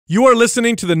You are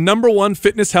listening to the #1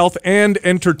 fitness, health, and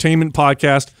entertainment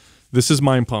podcast. This is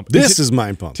Mind Pump. This is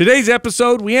Mind Pump. Today's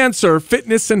episode, we answer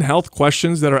fitness and health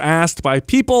questions that are asked by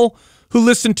people who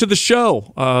listen to the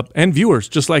show and viewers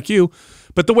just like you.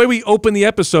 But the way we open the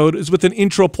episode is with an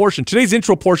intro portion. Today's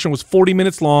intro portion was 40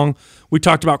 minutes long. We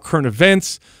talked about current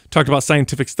events, talked about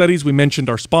scientific studies. We mentioned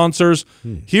our sponsors.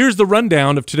 Here's the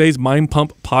rundown of today's Mind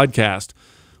Pump podcast.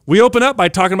 We open up by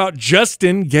talking about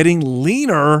Justin getting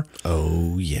leaner.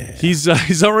 Oh, yeah. He's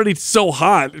already so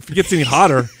hot. If it gets any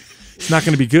hotter, it's not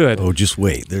going to be good. Oh, just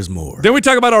wait. There's more. Then we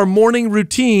talk about our morning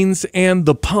routines and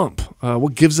the pump.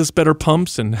 What gives us better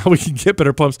pumps and how we can get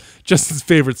better pumps. Justin's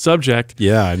favorite subject.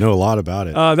 Yeah, I know a lot about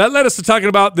it. That led us to talking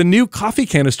about the new coffee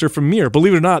canister from MIIR.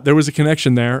 Believe it or not, there was a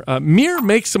connection there. MIIR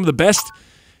makes some of the best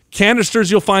canisters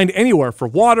you'll find anywhere for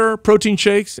water, protein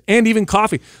shakes, and even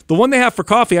coffee. The one they have for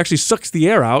coffee actually sucks the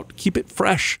air out, keep it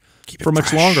fresh for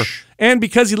much longer. And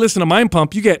because you listen to Mind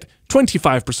Pump, you get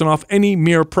 25% off any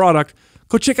MIIR product.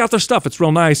 Go check out their stuff. It's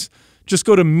real nice. Just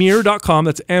go to MIIR.com.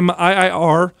 That's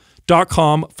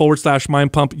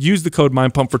MIIR.com/Mind Pump. Use the code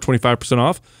Mind Pump for 25%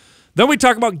 off. Then we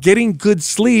talk about getting good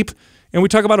sleep, and we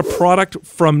talk about a product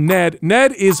from Ned.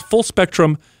 Ned is full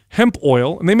spectrum hemp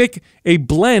oil, and they make a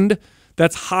blend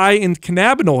that's high in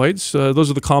cannabinoids. Those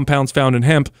are the compounds found in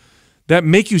hemp that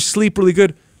make you sleep really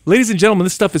good. Ladies and gentlemen,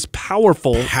 this stuff is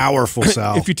powerful. Powerful,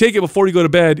 Sal. If you take it before you go to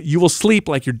bed, you will sleep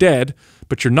like you're dead,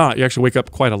 but you're not. You actually wake up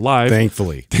quite alive.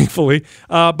 Thankfully. Thankfully.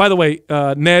 By the way,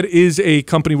 Ned is a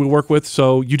company we work with,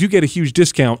 so you do get a huge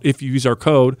discount if you use our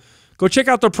code. Go check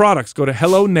out their products. Go to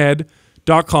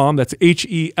helloned.com. That's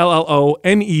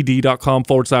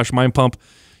HELLONED.com/Mind Pump.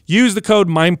 Use the code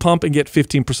Mind Pump and get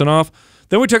 15% off.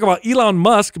 Then we talk about Elon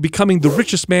Musk becoming the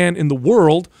richest man in the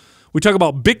world. We talk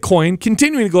about Bitcoin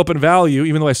continuing to go up in value,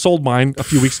 even though I sold mine a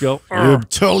few weeks ago. You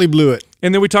totally blew it.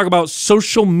 And then we talk about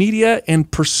social media and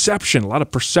perception. A lot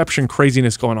of perception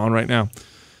craziness going on right now.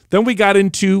 Then we got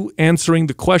into answering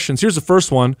the questions. Here's the first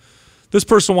one. This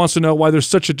person wants to know why there's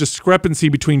such a discrepancy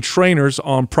between trainers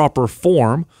on proper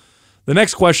form. The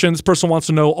next question, this person wants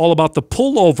to know all about the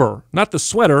pullover, not the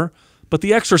sweater, but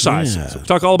the exercise. Yeah. So we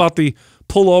talk all about the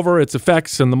pullover, its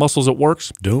effects, and the muscles it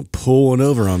works. Don't pull one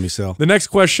over on me, Sal. The next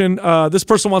question, this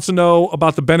person wants to know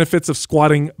about the benefits of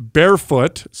squatting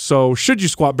barefoot. So should you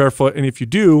squat barefoot? And if you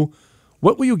do,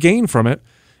 what will you gain from it?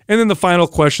 And then the final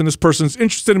question, this person's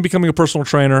interested in becoming a personal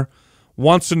trainer,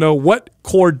 wants to know what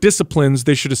core disciplines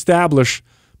they should establish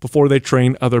before they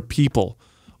train other people.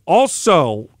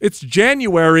 Also, it's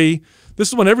January. This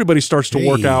is when everybody starts to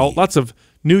work out. Lots of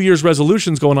New Year's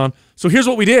resolutions going on. So here's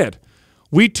what we did.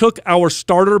 We took our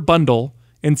starter bundle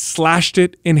and slashed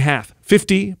it in half,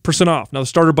 50% off. Now, the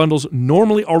starter bundle's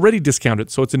normally already discounted,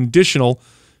 so it's an additional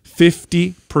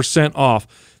 50% off.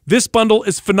 This bundle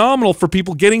is phenomenal for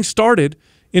people getting started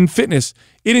in fitness.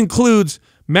 It includes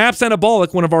MAPS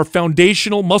Anabolic, one of our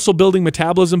foundational muscle-building,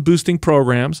 metabolism-boosting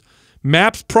programs,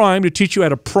 MAPS Prime to teach you how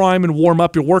to prime and warm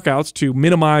up your workouts to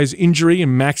minimize injury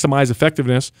and maximize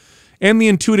effectiveness, and the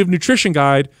Intuitive Nutrition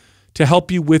Guide to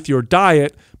help you with your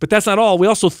diet. But that's not all. We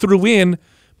also threw in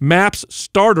MAPS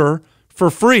Starter for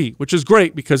free, which is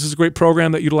great because this is a great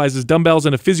program that utilizes dumbbells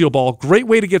and a physio ball. Great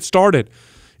way to get started.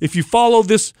 If you follow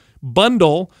this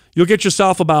bundle, you'll get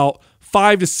yourself about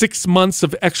 5 to 6 months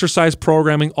of exercise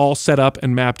programming all set up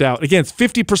and mapped out. Again, it's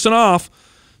 50% off.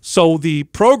 So the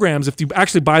programs, if you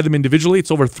actually buy them individually,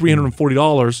 it's over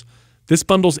 $340. This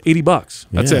bundle's $80.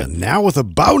 That's it. Now with a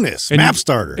bonus, MAP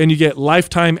Starter. And you get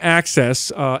lifetime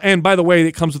access. And by the way,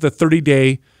 it comes with a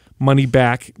 30-day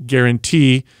money-back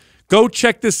guarantee. Go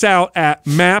check this out at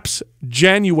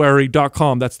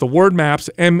mapsjanuary.com. That's the word MAPS,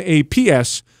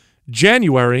 M-A-P-S,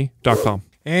 January.com.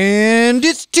 And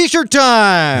it's t-shirt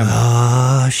time.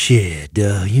 Ah, shit.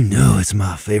 You know it's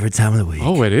my favorite time of the week.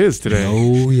 Oh, it is today.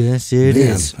 Oh, yes, it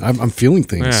is. I'm feeling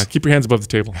things. Yeah, keep your hands above the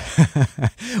table.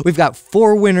 We've got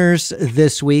 4 winners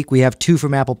this week. We have 2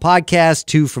 from Apple Podcasts,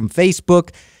 2 from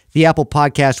Facebook. The Apple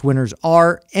Podcast winners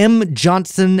are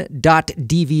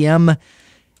mjohnson.dvm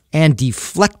and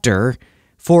Deflector.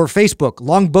 For Facebook,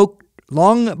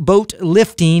 Longboat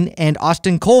Lifting and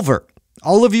Austin Culver.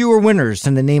 All of you are winners.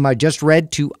 Send the name I just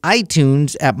read to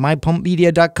iTunes at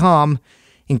mypumpmedia.com.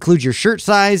 Include your shirt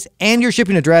size and your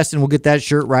shipping address, and we'll get that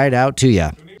shirt right out to you.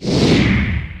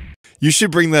 You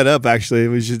should bring that up, actually.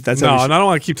 That's No, and I don't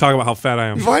want to keep talking about how fat I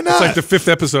am. Why not? It's like the 5th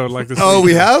episode like this. Oh, week.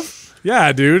 we have?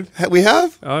 Yeah, dude. We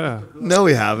have? Oh, yeah. No,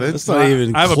 we haven't. It's not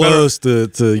even I have a close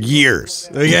to years.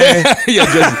 Okay?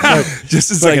 Yeah, just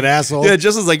as like an asshole. Yeah,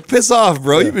 just as like, piss off,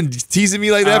 bro. You've been teasing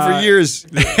me like that for years.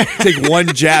 Take one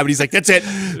jab, and he's like, that's it.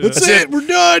 That's it. We're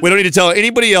done. We don't need to tell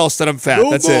anybody else that I'm fat.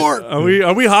 No that's more. it.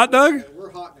 Are we hot, Doug?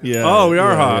 We're hot now. Yeah. Oh, we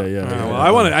are yeah, hot. Yeah,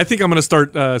 yeah, Well, I think I'm going to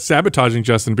start sabotaging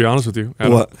Justin. To be honest with you.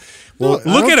 Adam. What? Well,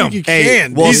 Look at him. You Hey,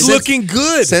 can. well, He's since- looking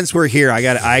good. Since we're here, I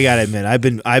got to admit,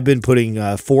 I've been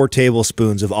putting 4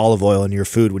 tablespoons of olive oil in your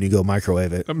food when you go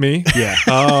microwave it. Me? Yeah.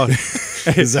 Oh,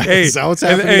 Is that what's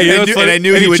happening? Hey, you know what's And funny? I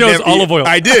knew And he would chose never. olive oil.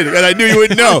 I did, and I knew he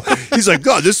wouldn't know. He's like,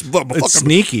 God, this It's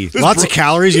sneaky. Lots of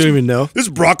calories you don't even know. This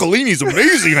broccolini's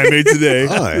amazing. I made today.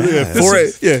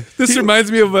 Yeah. This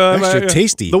reminds me of Extra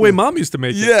tasty. the way Mom used to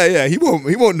make it. Yeah. He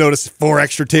won't notice 4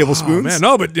 extra tablespoons. Oh, man,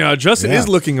 no, but Justin Yeah. is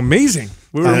looking amazing.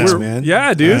 Thanks, man.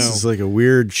 Yeah, dude. This is like a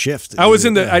weird shift. I was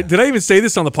in the. Did I even say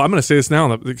this on the pod? I'm going to say this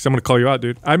now because I'm going to call you out,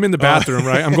 dude. I'm in the bathroom,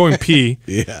 right? I'm going pee.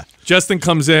 Yeah. Justin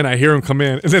comes in. I hear him come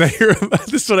in, and then I hear him.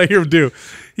 This is what I hear him do.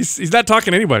 He's not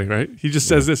talking to anybody, right? He just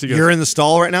says this. He goes, You're in the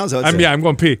stall right now. Is that what it's I'm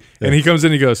going pee, and he comes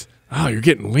in. And he goes, "Oh, you're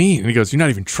getting lean." And he goes, "You're not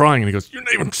even trying." And he goes, "You're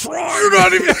not even trying. You're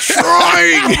not even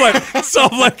trying."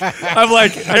 I'm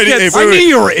like, I knew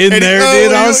you were in there,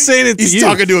 dude. I was saying it to He's you.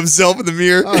 talking to himself in the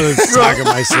mirror. I was talking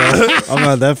to myself. I'm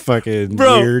not that fucking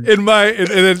bro. weird. And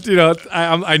then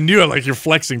I knew it. Like, you're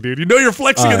flexing, dude. You know you're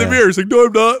flexing in the yeah. mirror. It's like, no,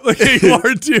 I'm not. Like, hey, you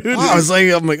are, dude.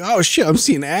 I'm like, oh shit, I'm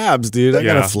seeing abs, dude. I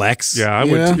gotta flex. Yeah, I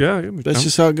you would. know? Yeah, That's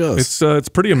just how it goes. It's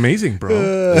pretty amazing,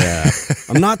 bro. yeah.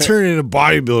 I'm not turning into a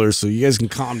bodybuilder, so you guys can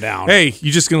calm down. Hey,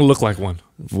 you're just gonna look like one.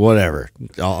 Whatever.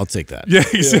 I'll take that. Yeah,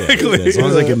 exactly. As long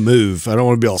as I can move, I don't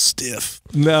want to be all stiff.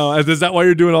 No, is that why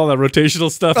you're doing all that rotational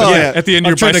stuff? Oh, yeah. At the end,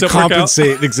 I'm your trying to bicep workout?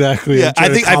 compensate exactly. Yeah,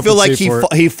 I'm trying to I feel like compensate for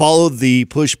it. he followed the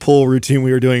push-pull routine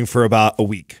we were doing for about a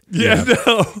week. Yeah,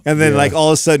 no. And then, like, all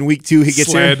of a sudden, week 2, he gets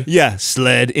Sled. here. Yeah,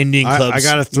 sled, Indian clubs. I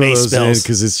gotta throw mace those spells. in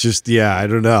because it's just I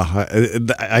don't know.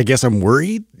 I guess I'm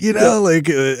worried. You know, like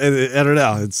I don't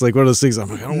know. It's like one of those things. I'm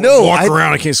like, I don't No, walk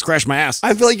around. I can't scratch my ass.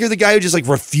 I feel like you're the guy who just, like,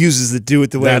 refuses to do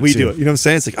it the way That we too. do it. You know what I'm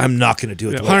saying? It's like, I'm not going to do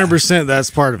it the way 100%. That's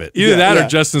part of it. Either that yeah. or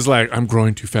Justin's like, I'm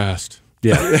growing too fast.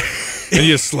 Yeah. And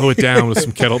you just slow it down with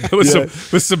some kettle, with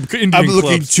some Indian I'm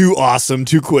looking clubs. too awesome,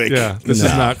 too quick. Yeah, this is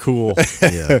not cool.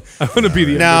 yeah. I want to be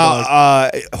the Now,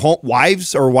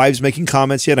 wives making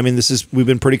comments yet? I mean, we've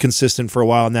been pretty consistent for a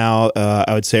while now.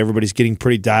 I would say everybody's getting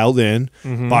pretty dialed in.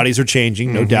 Bodies are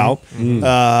changing, no doubt.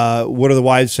 What are the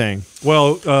wives saying?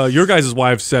 Well, your guys'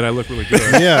 wives said I look really good.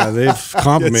 Yeah, they've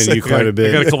complimented you quite a bit.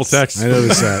 I got a couple texts. I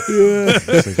noticed that.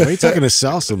 It's like, why are you talking to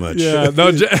Sal so much? Yeah,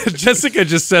 no. Jessica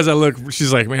just says I look.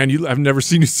 She's like, man, I've never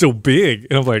seen you so big,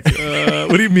 and I'm like,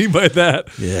 what do you mean by that?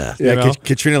 Yeah. You know?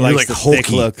 Katrina likes like the thick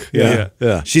hulky. look.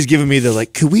 Yeah. She's giving me the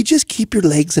like, could we just keep your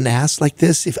legs and ass like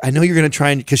this? If I know you're going to try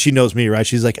and, because she knows me, right?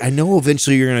 She's like, I know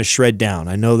eventually you're going to shred down.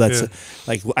 I know that's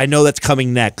I know that's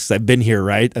coming next. I've been here,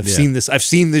 right? I've seen this. I've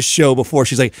seen this show before.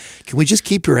 She's like, can we just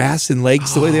keep your ass and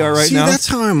legs the way they are right See, now? that's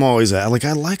how I'm always at. Like,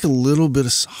 I like a little bit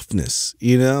of softness,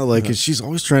 you know? Like, she's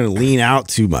always trying to lean out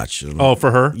too much. Oh,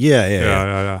 for her?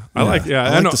 Yeah. I like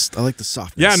I like the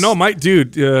softness. Yeah, no, my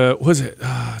dude, was it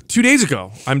 2 days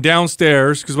ago? I'm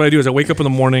downstairs because what I do is I wake up in the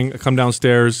morning, I come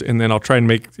downstairs, and then I'll try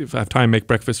and if I have time, make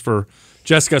breakfast for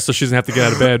Jessica so she doesn't have to get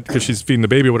out of bed because she's feeding the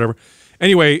baby or whatever.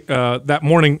 Anyway, that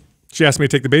morning she asked me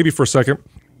to take the baby for a second.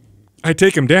 I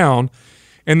take him down,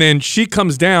 and then she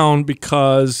comes down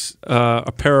because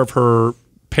a pair of her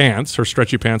pants, her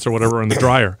stretchy pants or whatever, are in the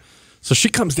dryer. So she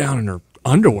comes down in her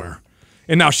underwear.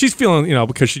 And now she's feeling,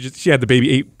 because she had the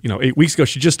baby 8 weeks ago.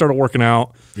 She just started working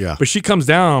out. Yeah. But she comes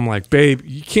down. I'm like, babe,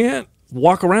 you can't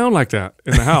walk around like that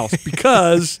in the house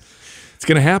because it's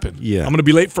gonna happen. Yeah. I'm gonna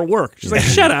be late for work. She's like,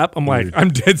 shut up. I'm like, I'm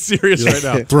dead serious right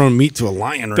now. Throwing meat to a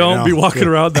lion right now. Don't be walking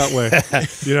around that way.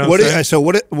 You know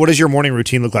What does your morning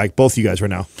routine look like? Both of you guys right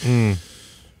now.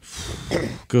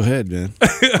 Go ahead, man.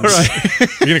 All right.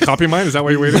 You gonna copy mine? Is that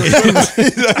why you're waiting?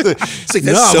 It's like,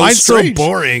 that's No, so mine's so strange.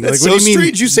 boring. That's Like, what so do you mean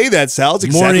strange you say that, Sal. It's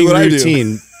exactly morning what I do.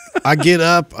 routine? I get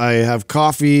up, I have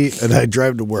coffee, and I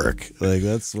drive to work. Like,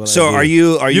 that's what So I do. are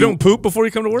you You don't poop before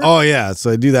you come to work? Oh, yeah. So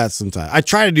I do that sometimes. I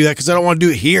try to do that because I don't want to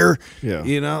do it here. Yeah.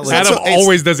 You know? Like, Adam so it's-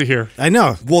 always does it here. I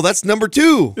know. Well, that's number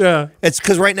 2. Yeah. It's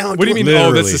because right now. What do you mean? Literally.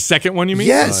 Oh, that's the second one you mean?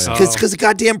 Yes, because the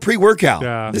goddamn pre-workout.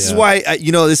 Yeah. This is why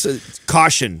this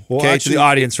caution. Well, Okay, to actually- the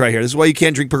audience right here. This is why you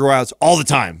can't drink pre-workouts all the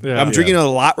time. Yeah. I'm drinking it a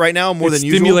lot right now, more It than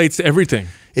usual. stimulates everything.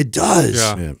 It does.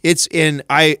 Yeah. It's in.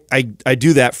 I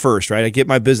do that first, right? I get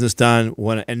my business done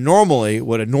and normally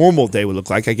what a normal day would look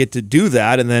like. I get to do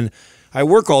that, and then I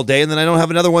work all day, and then I don't have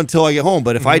another one until I get home.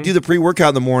 But if I do the pre-workout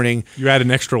in the morning, You add an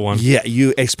extra one. yeah,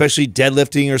 you especially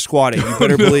deadlifting or squatting, you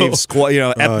better believe squat.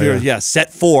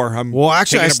 Set 4. Well,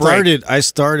 actually, taking a break. I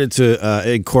started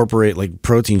to incorporate like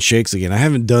protein shakes again. I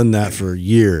haven't done that for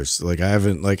years. Like I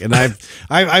haven't and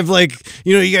I've like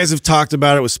you guys have talked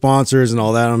about it with sponsors and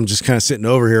all that. I'm just kind of sitting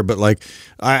over here, but like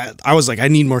I was like I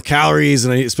need more calories,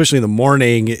 and especially in the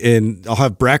morning. And I'll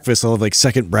have breakfast. I'll have like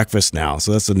second breakfast now,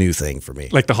 so that's a new thing for me.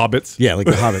 Like the Hobbits. Yeah, like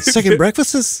the Hobbits. Second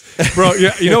breakfasts, Bro,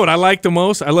 yeah, you know what I like the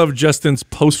most? I love Justin's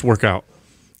post-workout.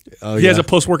 He has a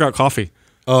post-workout coffee.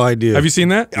 Oh, I do. Have you seen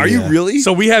that? Are you really?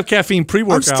 So we have caffeine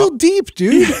pre-workout. I'm still deep,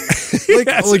 dude.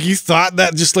 like you thought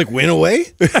that just like went away?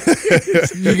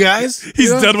 You guys?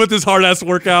 He's done with his hard-ass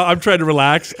workout. I'm trying to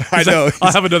relax. I know.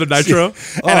 I'll have another nitro.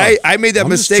 And I made that I'm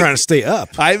mistake. just trying to stay up.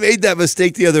 I made that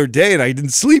mistake the other day, and I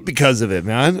didn't sleep because of it,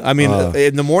 man. I mean,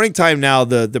 in the morning time now,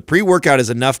 the pre-workout is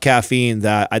enough caffeine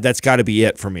that's got to be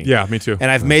it for me. Yeah, me too.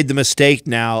 And I've made the mistake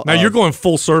now. Now you're going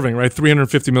full serving, right?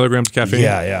 350 milligrams of caffeine.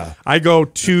 Yeah. I go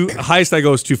highest I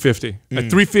go is 250. At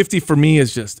 350 for me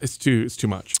is just it's too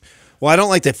much. Well, I don't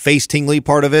like the face tingly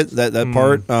part of it. That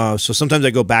part. So sometimes I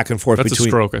go back and forth That's between.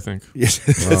 a stroke, I think.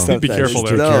 That's not Be that. careful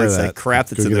there. No, Take care it's of like that. crap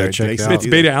that's Go in get there. that checked Makes out. me It's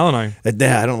do beta that. alanine.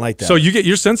 Yeah, I don't like that. So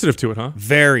you're sensitive to it, huh?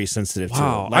 very sensitive to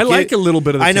Wow. it. I like a little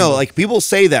bit of the I know, tingling. like people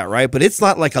say that, right? But it's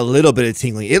not like a little bit of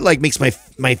tingling. It like makes my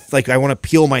like I want to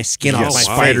peel my skin off my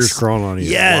spiders face. crawling on you.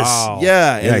 Yes. Wow.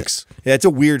 Yeah. and- Yikes. Yeah, it's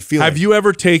a weird feeling. Have you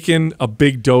ever taken a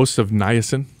big dose of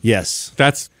niacin? Yes.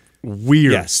 That's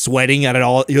weird. Yeah, sweating at it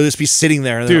all. You'll just be sitting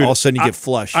there, and then Dude, all of a sudden you get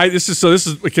flushed. This is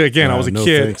okay, again. I was a no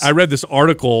kid. thanks. I read this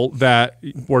article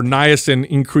where niacin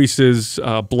increases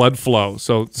blood flow.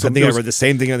 So I think I read the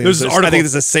same thing. I think there's it's an article-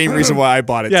 the same reason why I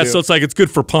bought it. Yeah, too. so it's like it's good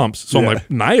for pumps. So I'm like,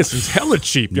 niacin's hella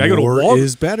cheap. Yeah, I go to More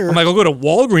is better. I'm like, I'll go to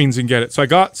Walgreens and get it. So I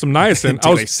got some niacin.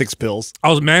 Take like 6 pills. I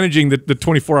was managing the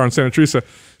 24-hour in Santa Teresa.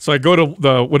 So I go to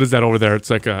what is that over there? It's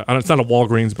like it's not a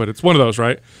Walgreens, but it's one of those,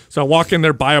 right? So I walk in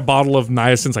there, buy a bottle of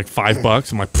niacin. It's like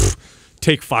 $5. I'm like,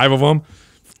 take 5 of them.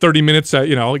 30 minutes,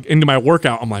 into my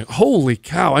workout. I'm like, holy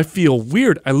cow, I feel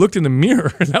weird. I looked in the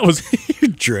mirror, and that was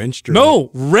Drenched? Or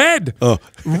no red. Oh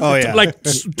yeah, like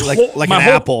like my an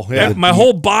whole- apple. Yeah. my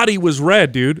whole body was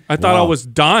red, dude. I thought I was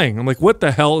dying. I'm like, what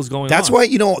the hell is going on? That's why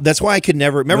that's why I could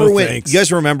never remember No when thanks. you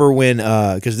guys remember when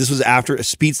because this was after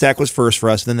Speed Stack was first for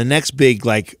us. Then the next big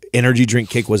like energy drink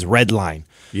kick was Redline.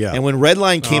 Yeah. And when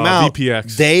Redline came out,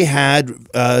 VPX. they had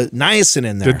niacin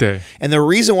in there. Did they? And the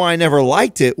reason why I never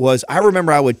liked it was I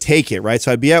remember I would take it, right?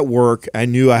 So I'd be at work. I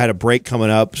knew I had a break coming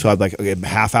up. So I'd like, okay,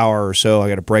 half hour or so, I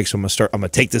got a break. So I'm going to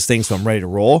take this thing so I'm ready to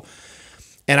roll.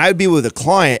 And I'd be with a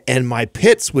client and my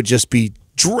pits would just be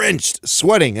drenched,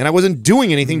 sweating, and I wasn't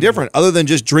doing anything different other than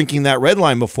just drinking that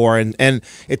Redline before. And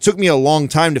it took me a long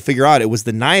time to figure out it was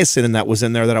the niacin that was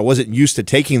in there that I wasn't used to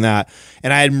taking that.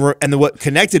 And what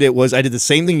connected it was I did the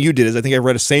same thing you did. Is I think I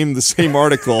read the same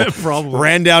article. Probably.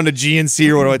 Ran down to GNC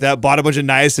or whatever like that, bought a bunch of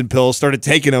niacin pills, started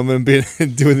taking them, and been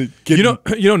doing the.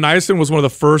 Niacin was one of the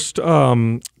first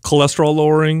cholesterol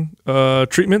lowering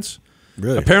treatments.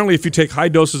 Really? Apparently, if you take high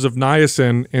doses of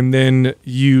niacin and then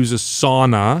use a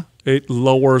sauna, it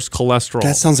lowers cholesterol.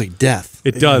 That sounds like death.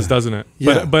 It does, doesn't it?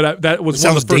 Yeah. But that was It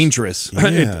one of sounds the first, dangerous.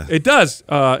 Yeah. It does.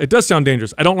 It does sound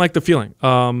dangerous. I don't like the feeling.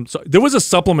 So there was a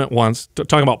supplement once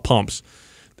talking about pumps.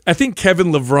 I think Kevin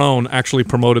Levrone actually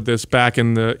promoted this back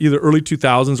in the either early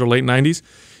 2000s or late 90s.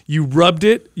 You rubbed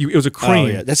it. It was a cream. Oh,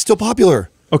 yeah. That's still popular.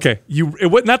 Okay,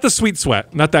 not the sweet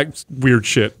sweat, not that weird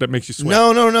shit that makes you sweat.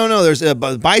 No. There's a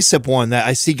bicep one that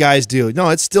I see guys do. No,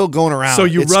 it's still going around. So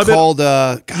you it's rub called,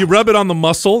 you rub it on the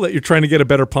muscle that you're trying to get a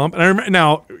better pump. And I remember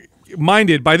now,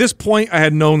 minded, by this point I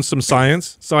had known some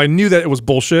science, so I knew that it was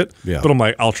bullshit. Yeah. But I'm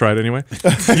like, I'll try it anyway.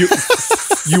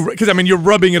 Because you're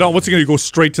rubbing it on. What's it going to go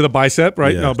straight to the bicep,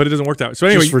 right? Yeah. No, but it doesn't work that way. So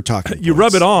anyway, Just for talking you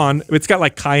rub points. it on. It's got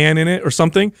like cayenne in it or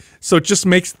something. So it just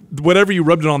makes whatever you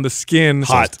rubbed it on the skin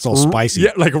Hot. It's all spicy.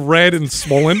 Yeah, like red and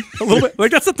swollen a little bit.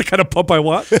 Like that's not the kind of pump I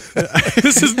want.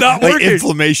 This is not like working.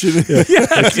 inflammation.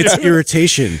 It's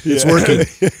irritation. It's working.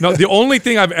 No, the only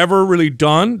thing I've ever really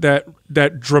done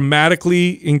that dramatically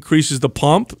increases the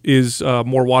pump is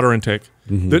more water intake.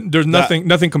 There's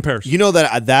nothing compares. You know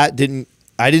that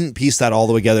I didn't piece that all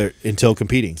the way together until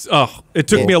competing. Oh, it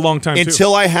took me a long time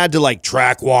Until I had to like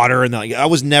track water, and I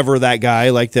was never that guy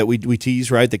like that we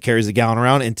tease, right, that carries the gallon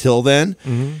around until then.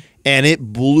 and it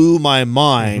blew my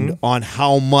mind on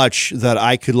how much that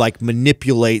I could like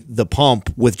manipulate the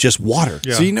pump with just water.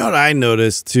 So you know what I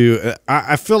noticed too?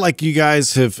 I feel like you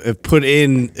guys have put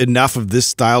in enough of this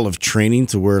style of training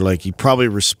to where like you probably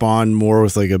respond more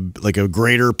with like a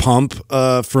greater pump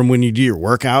from when you do your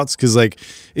workouts, because like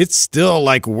it's still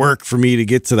like work for me to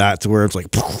get to that to where it's like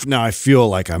now I feel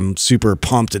like I'm super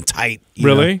pumped and tight.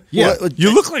 Really? Know? Yeah. Well,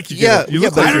 You look like you get it. You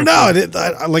look like I don't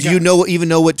know. Like Do you know even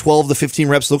know what 12 to 15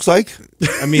 reps looks like?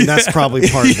 I mean, that's probably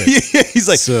part of it. He's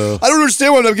like, So- I don't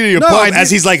understand why I'm not getting a No, pump. I As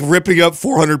did- he's like ripping up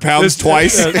 400 pounds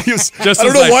twice. He was, I don't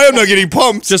Justin's know like- why I'm not getting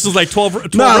pumped. Just as like 12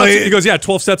 reps. like- He goes, yeah,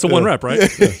 12 sets of 1 rep, right?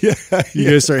 You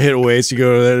guys start hitting weights, you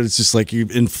go there, it's just like you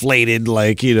inflated,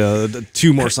 like, you know,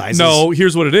 2 more sizes. No,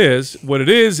 here's what it is. What it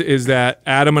is that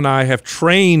Adam and I have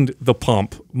trained the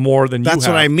pump more than you have. That's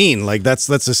what I mean. Like that's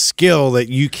a skill that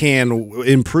you can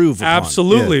improve upon.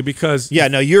 Absolutely, Yeah. because Yeah,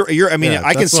 no, you're. I mean, Yeah,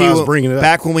 I can that's why see I was bringing it up.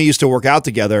 back when we used to work out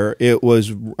together. It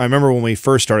was. I remember when we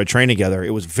first started training together. It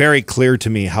was very clear to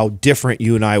me how different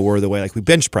you and I were. The way like we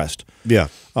bench pressed. Yeah.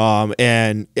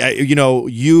 And you know,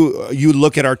 you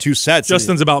look at our 2 sets. and-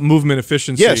 Justin's about movement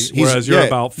efficiency, whereas you're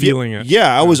about feeling it.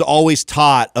 Yeah, I was always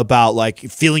taught about like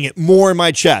feeling it more in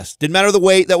my chest. Didn't matter the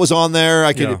weight that was on there.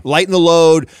 I could lighten the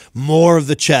load, more of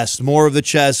the chest,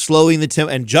 slowing the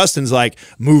tempo. And Justin's like,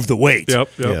 move the weight. Yep.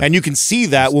 And you can see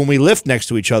that when we lift next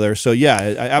to each other. So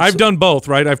yeah, I've done both,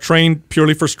 right? I've trained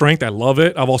purely for strength. I love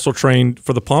it. I've also trained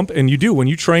for the pump. And you do. When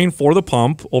you train for the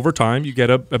pump, over time, you get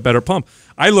a better pump.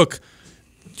 I look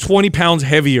 20 pounds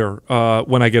heavier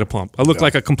when I get a pump. I look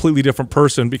like a completely different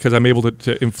person because I'm able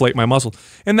to inflate my muscle.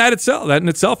 And that in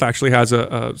itself actually has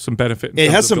some benefit.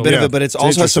 It has some benefit, but it's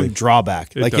also has some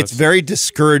drawback. Like does. it's very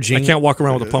discouraging. I can't walk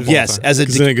around with a pump all Yes, the time.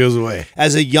 Because then it goes away.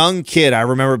 as a young kid, I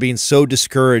remember being so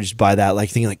discouraged by that, like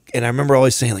thinking like, and I remember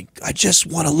always saying like, I just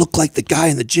want to look like the guy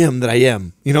in the gym that I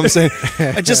am. You know what I'm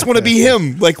saying? I just want to be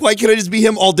him. Like, why can't I just be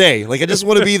him all day? Like, I just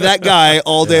want to be that guy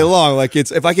all day long. Like,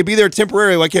 it's if I could be there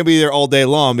temporarily, why can't I be there all day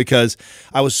long? Because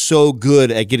I was so good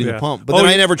at getting the pump, but then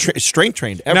I never strength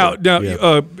trained ever.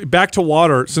 Now, back to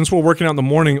water. Since we're working out in the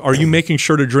morning, are you making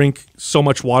sure to drink so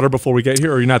much water before we get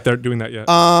here, or are you not there doing that yet?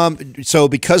 So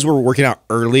because we're working out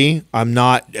early, I'm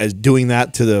not as doing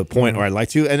that to the point where I'd like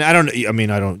to. And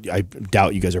I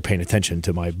doubt you guys are paying attention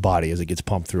to my body as it gets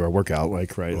pumped through our workout.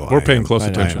 Like, right. Well, we're paying close I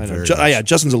attention. know. Yeah,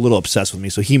 Justin's a little obsessed with me,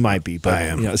 so he might be. But I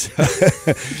am. You know,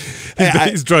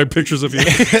 He's drawing pictures of you.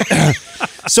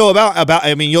 so about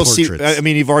I mean, you'll Portraits. see. I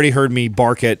mean, you've already heard me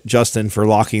bark at Justin for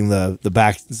locking the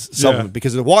back supplement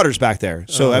because the water's back there.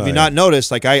 So have you not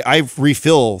noticed? Like I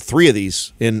refill 3 of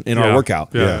these in our workout.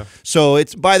 Yeah. So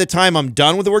it's by the time I'm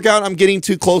done with the workout, I'm getting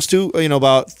too close to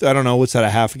about I don't know what's that, a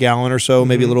half gallon or so,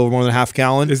 maybe a little more than a half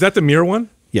gallon. Is that the MIIR one?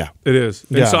 Yeah. It is.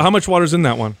 And Yeah. so how much water's in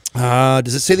that one?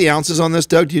 Does it say the ounces on this,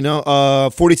 Doug? Do you know?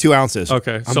 42 ounces.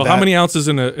 Okay. I'm So bad. how many ounces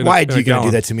in a Why in do a you gotta do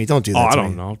gallon? that to me? Don't do that. Oh, to I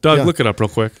don't me. know. Doug, Yeah. look it up real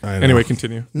quick. Anyway,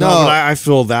 continue. No, but I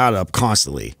fill that up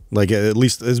constantly. Like at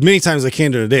least as many times as I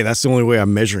can during the day. That's the only way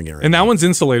I'm measuring it right And now. that one's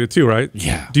insulated too, right?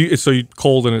 Yeah. So you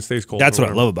cold and it stays cold. That's or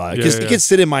what I whatever. love about it. Yeah, Because yeah. it can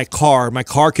sit in my car. My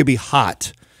car could be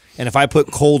hot. And if I put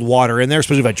cold water in there,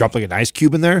 especially if I drop like an ice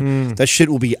cube in there, that shit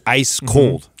will be ice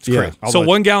cold. It's Yeah. great. So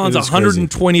 1 gallon's It is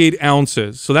 128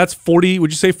 ounces. So that's 40. Would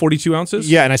you say 42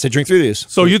 ounces? Yeah, and I said drink 3 of these.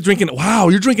 So you're drinking? Wow,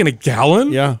 you're drinking a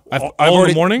gallon? Yeah. All in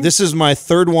the morning. This is my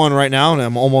 3rd one right now, and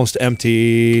I'm almost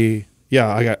empty. Yeah,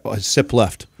 I got a sip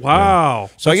left. Wow.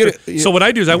 So I get it. So what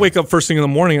I do is I wake up first thing in the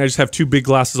morning. I just have 2 big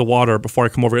glasses of water before I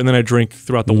come over, and then I drink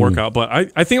throughout the workout. But I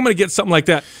think I'm going to get something like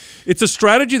that. It's a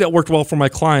strategy that worked well for my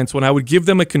clients when I would give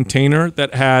them a container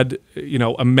that had,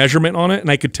 a measurement on it, and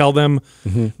I could tell them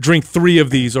drink 3 of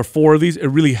these or 4 of these. It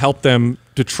really helped them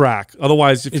to track.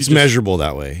 Otherwise, if It's you just, measurable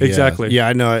that way. Yeah. Exactly. Yeah,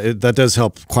 I know. That does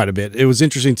help quite a bit. It was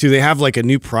interesting, too. They have like a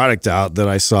new product out that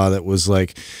I saw that was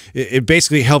like, it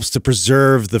basically helps to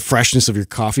preserve the freshness of your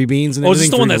coffee beans and Oh, is this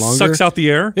everything. the one for that longer. sucks out the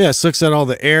air? Yeah, it sucks out all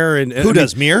the air. And Who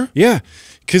does, MIIR? Yeah.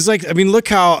 Because look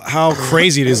how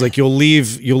crazy it is. Like you'll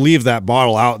leave that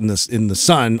bottle out in the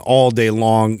sun all day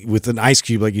long with an ice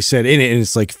cube, like you said, in it, and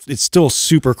it's like it's still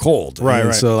super cold. Right, And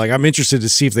right. So like I'm interested to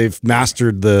see if they've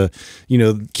mastered the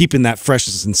keeping that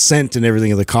freshness and scent and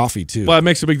everything of the coffee too. Well, it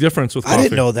makes a big difference with coffee. I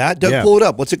didn't know that. Doug, Yeah. pull it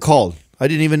up. What's it called? I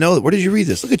didn't even know that. Where did you read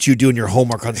this? Look at you doing your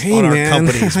homework on our man.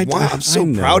 companies. Wow, I'm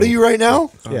so proud of you right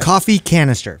now. Coffee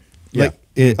canister. Like,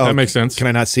 That makes sense. Can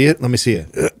I not see it? Let me see it.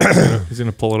 He's going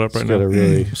to pull it up right now. gotta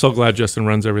really- I'm so glad Justin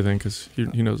runs everything because he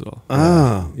knows it all.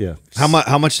 Yeah.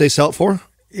 How much they sell it for?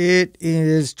 It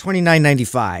is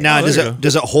 $29.95. Now, there you go.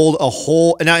 does it hold a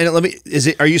whole? Now, let me.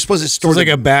 Are you supposed to So store it's like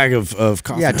a bag of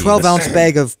coffee. Yeah, 12-ounce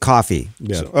bag of coffee.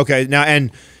 Yeah. Okay, now and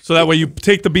So that way you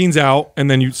take the beans out and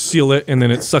then you seal it and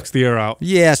then it sucks the air out.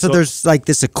 Yeah, so there's like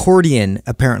this accordion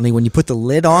apparently when you put the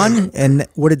lid on, and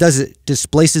what it does, it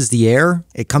displaces the air.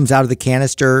 It comes out of the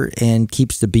canister and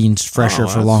keeps the beans fresher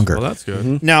for longer. Well, that's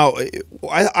good. Now,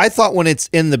 I thought when it's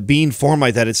in the bean form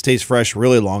like that, it stays fresh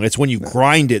really long. It's when you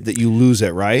grind it that you lose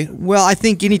it, right? Well, I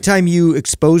think anytime you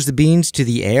expose the beans to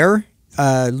the air,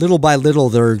 little by little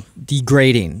they're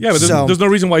degrading. Yeah, but there's no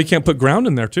reason why you can't put ground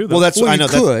in there too, though. Well, that's I you know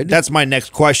could. that's my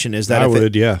next question. Is that I if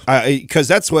would, yeah. because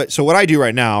that's what. So what I do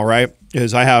right now, right,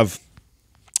 is I have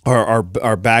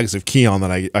our bags of Keon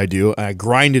that I do. And I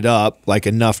grind it up like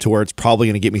enough to where it's probably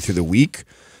going to get me through the week.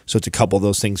 So it's a couple of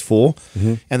those things full,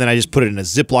 and then I just put it in a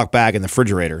Ziploc bag in the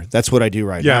refrigerator. That's what I do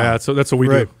right now. Yeah, so that's what we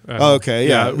do. Oh, okay,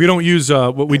 yeah. We don't use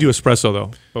what we do espresso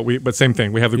though, but same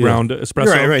thing. We have the ground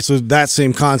espresso. Right. So that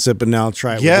same concept, but now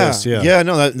try it with this. Yeah.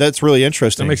 No, that's really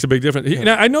interesting. That makes a big difference.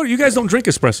 Now, I know you guys don't drink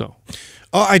espresso.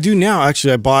 Oh, I do now.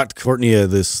 Actually, I bought Courtney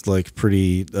this like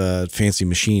pretty fancy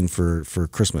machine for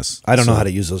Christmas. I don't know how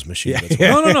to use those machines. That's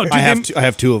why. No. I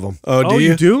have two of them. Oh,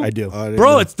 You do? I do.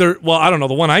 Bro, it's their. Well, I don't know.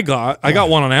 The one I got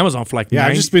one on Amazon for like. Yeah,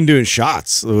 90. I've just been doing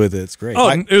shots with it. It's great. Oh,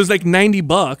 it was like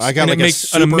 $90. I got and like it a makes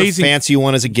super an amazing fancy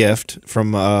one as a gift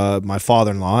from my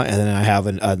father-in-law, and then I have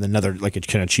another like a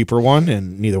kind of cheaper one,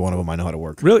 and neither one of them I know how to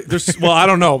work. Really? Well, I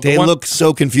don't know. They look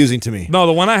so confusing to me. No,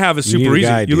 the one I have is super need a easy.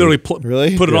 guide, You dude.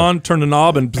 literally put it on, turn the knob,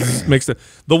 and makes the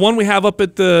one we have up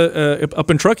at the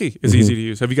up in Truckee is easy to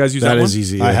use. Have you guys used that one? That is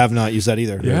easy. Yeah. I have not used that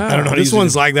either. Yeah. I don't know how to This use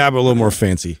one's it. like that, but a little more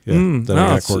fancy. Yeah, than I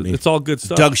got Courtney. It's all good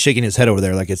stuff. Doug's shaking his head over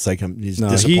there like it's like he's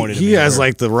disappointed. in He me. has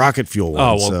like the rocket fuel one.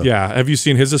 Oh well, yeah. Have you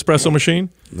seen his espresso machine?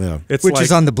 Yeah. It's Which like,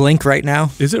 is on the blink right now.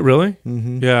 Is it really?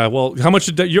 Yeah. Well, how much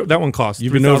did that one cost?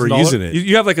 You've been overusing it.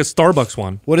 You have like a Starbucks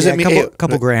one. What does Yeah, it mean?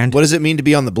 couple grand. What does it mean to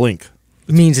be on the blink?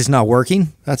 It means it's not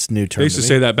working. That's a new term. They used to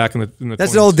say that back in the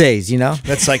That's 20s. the old days, you know.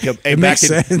 That's like back makes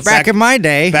in sense. Back in my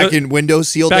day. back in window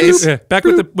seal Back, days. back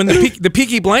with when the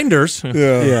Peaky Blinders.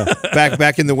 Yeah.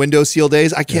 back in the window seal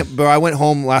days. I can't. Bro, I went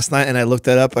home last night and I looked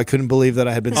that up. I couldn't believe that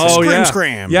I had been. Oh yeah,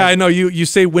 Scram. Yeah, I know you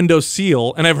say window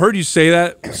seal, and I've heard you say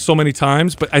that so many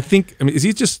times. But I mean, is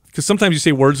he just because sometimes you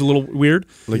say words a little weird?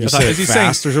 Like you I thought, say is he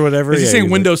fast saying, or whatever? Is he Yeah, saying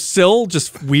you window sill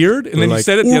just weird? And then you like,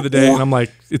 said it the other day, and I'm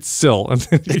like, it's sill. And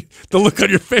then the look on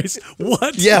your face,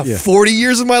 what? Yeah, 40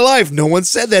 years of my life, no one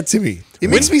said that to me. It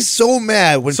makes me so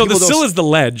mad when So the people don't. sill is the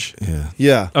ledge.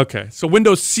 Yeah. Okay, so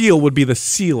window seal would be the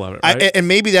seal of it, right? And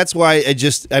maybe that's why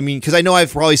I mean, because I know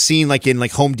I've probably seen like in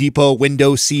like Home Depot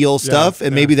window seal stuff,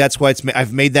 and maybe that's why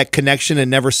I've made that connection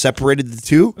and never separated the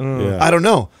two. I don't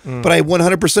know, but I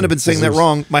 100% have been saying that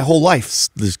wrong my whole life.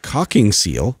 There's caulking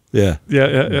seal. Yeah.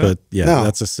 yeah. But yeah, No.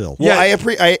 that's a sill. Well,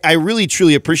 I really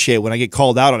truly appreciate when I get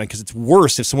called out on it because it's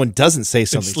worse if someone doesn't say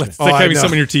something. It's to like, me. it's like I having know.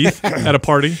 some in your teeth at a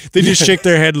party. They just shake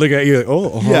their head, look at you, like,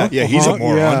 oh, Yeah, he's a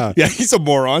moron. Yeah. Yeah, he's a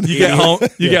moron. You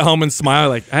get home and smile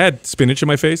like I had spinach in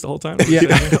my face the whole time. Yeah.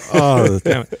 Oh,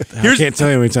 Damn it. I can't tell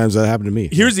you how many times that happened to me.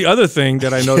 Here's the other thing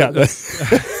that I know,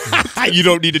 You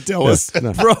don't need to tell us.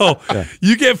 bro.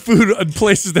 You get food in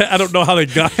places that I don't know how they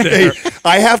got there. Hey,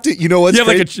 I have to. You know what's You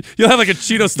have crazy? you'll have like a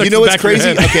Cheeto stuck. You know to the what's back of your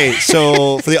crazy? head. Okay,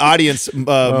 so for the audience, I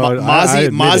Mozzie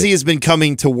admit it. has been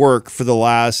coming to work for the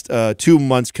last 2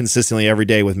 months consistently every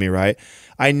day with me, right?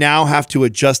 I now have to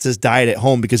adjust his diet at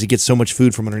home because he gets so much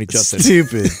food from underneath Justin.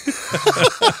 Stupid.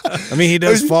 I mean, he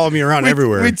does follow me around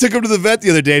everywhere. We took him to the vet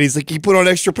the other day, and he's like, he put on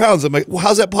extra pounds. I'm like, well,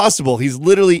 how's that possible? He's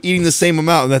literally eating the same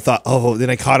amount. And I thought, oh, then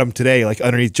I caught him today, like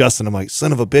underneath Justin. I'm like,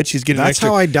 son of a bitch, he's getting That's extra,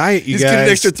 how I diet, you he's guys. getting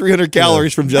an extra 300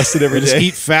 calories from Justin I every just day.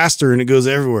 eat faster and it goes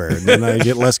everywhere, and then I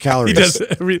get less calories. He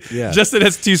does. Yeah. Justin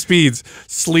has 2 speeds: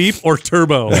 sleep or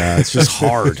turbo. Yeah, it's just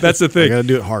hard. That's the thing. I gotta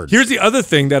do it hard. Here's the other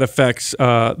thing that affects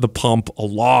the pump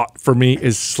a lot for me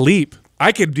is sleep.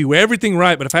 I could do everything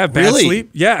right, but if I have bad Really? sleep,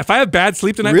 if I have bad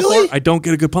sleep the night Really? before, I don't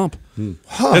get a good pump.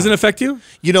 Doesn't it affect you?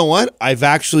 You know what? I've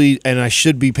actually, and I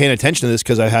should be paying attention to this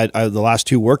because the last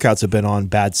 2 workouts have been on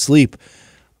bad sleep.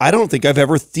 I don't think I've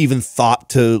ever even thought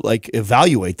to like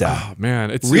evaluate that. Oh, man,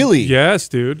 it's Really? yes,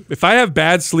 dude. If I have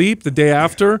bad sleep the day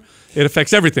after, it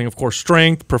affects everything. Of course,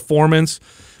 strength, performance.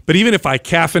 But even if I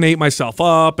caffeinate myself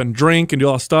up and drink and do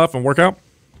all that stuff and work out,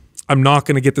 I'm not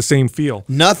going to get the same feel.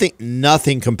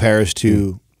 Nothing compares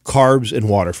to carbs and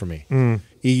water for me.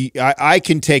 I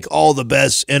can take all the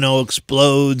best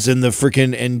explodes and the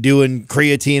freaking and doing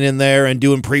creatine in there and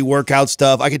doing pre-workout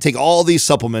stuff. I can take all these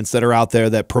supplements that are out there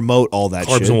that promote all that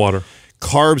shit. Carbs and water.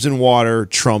 Carbs and water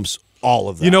trumps all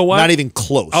of that. You know what? Not even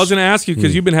close. I was going to ask you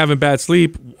because you've been having bad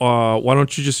sleep. Why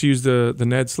don't you just use the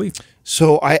Ned Sleep?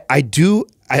 So I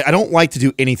don't like to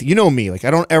do anything. You know me, like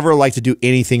I don't ever like to do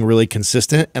anything really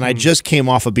consistent. And I just came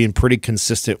off of being pretty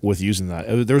consistent with using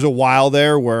that. There was a while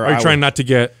there where Are you trying not to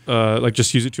get like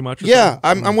just use it too much? Or yeah,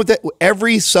 something? I'm with that.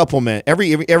 Every supplement,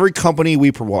 every company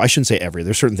well, I shouldn't say every.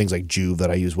 There's certain things like Juve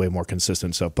that I use way more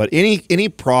consistent stuff. But any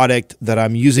product that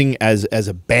I'm using as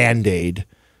a Band-Aid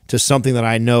to something that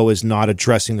I know is not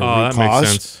addressing the root that makes cause.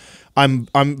 sense.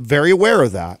 I'm very aware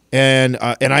of that, and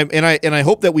I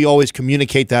hope that we always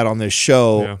communicate that on this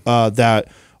show.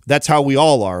 That's how we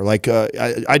all are. Like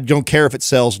I don't care if it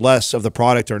sells less of the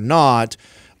product or not.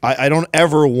 I don't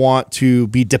ever want to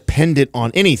be dependent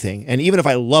on anything. And even if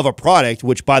I love a product,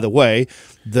 which by the way,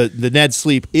 the Ned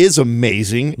Sleep is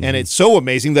amazing, and it's so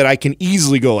amazing that I can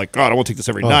easily go like, God, I won't take this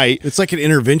every night. It's like an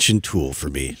intervention tool for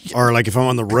me, or like if I'm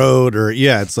on the road, or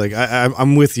it's like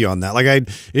I'm with you on that. Like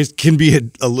it can be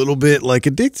a little bit like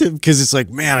addictive because it's like,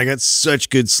 man, I got such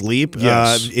good sleep,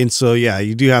 and so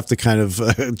you do have to kind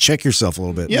of check yourself a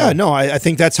little bit. Yeah, no, I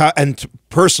think that's how. And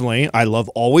personally, I love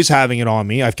always having it on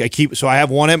me. I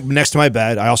have one next to my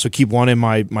bed. I also keep one in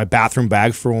my bathroom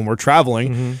bag for when we're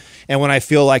traveling. And when I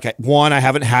feel like I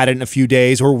haven't had it in a few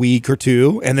days or a week or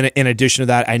two, and then in addition to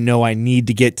that, I know I need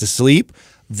to get to sleep,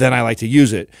 then I like to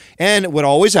use it. And what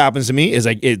always happens to me is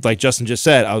like Justin just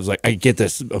said, I was like, I get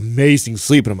this amazing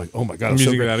sleep, and I'm like, oh my God, I'm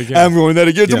so great. I'm going that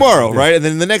again tomorrow, right? And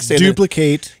then the next day,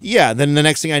 duplicate. Then the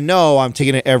next thing I know, I'm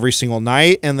taking it every single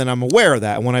night, and then I'm aware of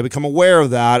that. And when I become aware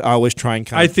of that, I always try and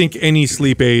I think any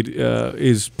sleep aid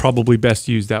is probably best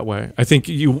used that way. I think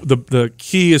the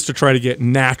key is to try to get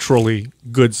naturally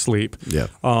good sleep,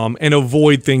 and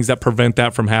avoid things that prevent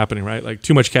that from happening, right? Like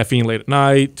too much caffeine late at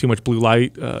night, too much blue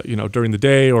light, during the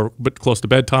day or but close to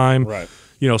bedtime, right?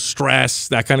 Stress,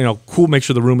 that kind of, cool. Make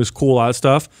sure the room is cool, all that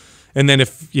stuff. And then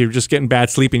if you're just getting bad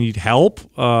sleep and you need help,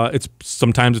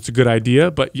 sometimes it's a good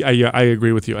idea. But I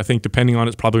agree with you. I think depending on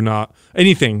it's probably not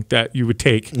anything that you would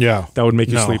take. That would make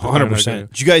you sleep 100%.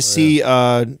 Did you guys see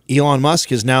Elon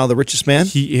Musk is now the richest man?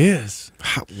 He is.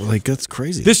 That's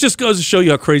crazy. This just goes to show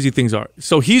you how crazy things are.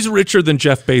 So he's richer than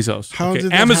Jeff Bezos. How did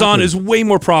that Amazon happen? is way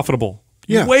more profitable.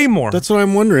 Yeah, way more. That's what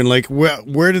I'm wondering. Like,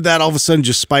 where did that all of a sudden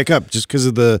just spike up? Just because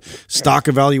of the stock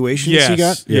evaluations he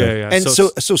got? Yeah. And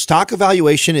so stock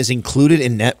evaluation is included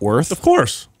in net worth? Of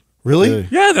course. Really?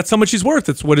 Yeah, that's how much he's worth.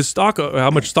 That's what his stock, how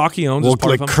much stock he owns. Well,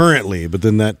 like currently, but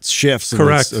then that shifts.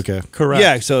 Correct. Okay. Correct.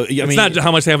 Yeah. So it's not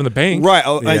how much they have in the bank,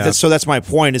 right? So that's my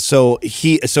point. Is so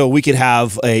we could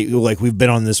have we've been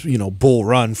on this bull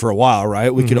run for a while,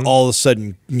 right? We could all of a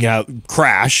sudden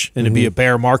crash and it'd be a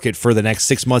bear market for the next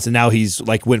 6 months, and now he's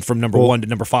went from number 1 to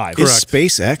number 5. Is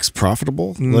SpaceX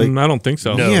profitable? I don't think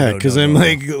so. Because I'm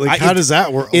like how does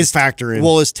that work? Factor in?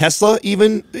 Well, is Tesla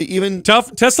even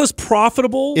tough? Tesla's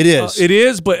profitable. It is. It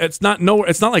is, but it's not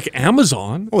It's not like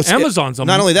Amazon. Amazon's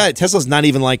not only that. Tesla's not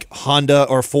even like Honda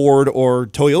or Ford or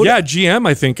Toyota. Yeah, GM.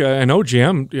 I think I know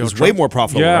GM. It's way more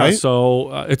profitable. Yeah, right?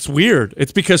 So it's weird.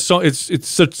 It's because it's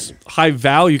such high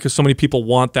value because so many people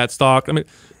want that stock. I mean,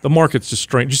 the market's just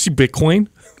strange. Did you see Bitcoin?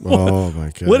 Oh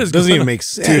my God! What doesn't even make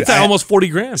sense? Dude, it's almost 40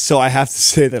 grand. So I have to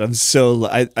say that I'm so.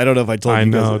 I don't know if I told you. I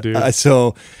know, dude.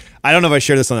 So. I don't know if I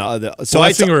shared this on the. So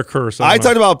blessing or a curse. I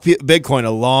talked about Bitcoin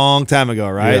a long time ago,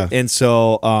 right? Yeah. And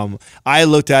so I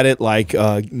looked at it like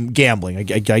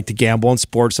gambling. I like to gamble on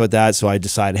sports like that. So I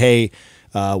decided, hey,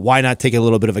 why not take a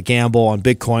little bit of a gamble on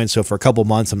Bitcoin? So for a couple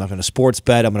months, I'm not going to sports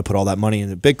bet. I'm going to put all that money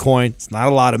into Bitcoin. It's not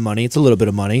a lot of money. It's a little bit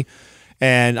of money.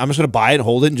 And I'm just going to buy it,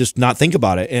 hold it, and just not think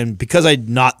about it. And because I'd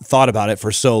not thought about it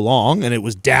for so long, and it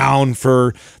was down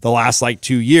for the last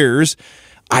 2 years,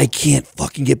 I can't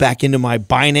fucking get back into my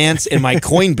Binance and my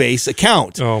Coinbase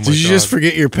account. Oh my Did you God. just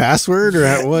forget your password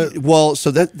or what? Well,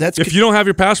 so that's if you don't have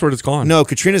your password, it's gone. No,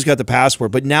 Katrina's got the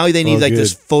password, but now they need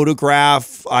this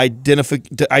photograph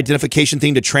identification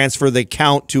thing to transfer the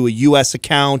account to a U.S.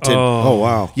 account. And, oh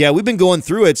wow. Yeah, we've been going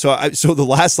through it. So the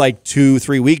last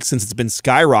 2-3 weeks since it's been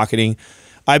skyrocketing,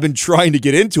 I've been trying to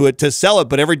get into it to sell it,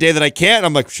 but every day that I can't,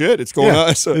 I'm like, shit, it's going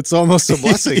on. So, it's almost a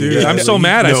blessing. Dude, I'm so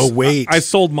mad. Wait. I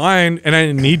sold mine and I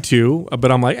didn't need to,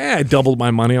 but I'm like, I doubled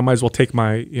my money. I might as well take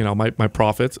my, my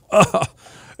profits.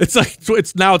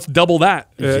 It's now double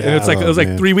that. And it's it was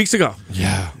 3 weeks ago.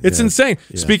 Yeah. It's insane.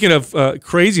 Yeah. Speaking of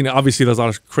crazy, obviously there's a lot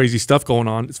of crazy stuff going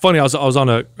on. It's funny. I was on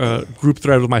a group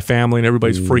thread with my family and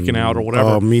everybody's freaking out or whatever.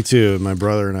 Oh, me too. My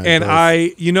brother and I. And both.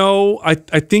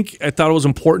 I thought it was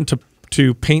important to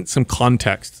paint some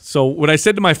context. So what I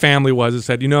said to my family was, I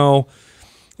said, in the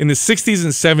 60s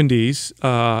and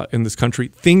 70s in this country,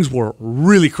 things were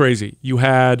really crazy. You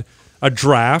had a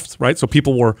draft, right? So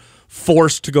people were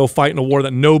forced to go fight in a war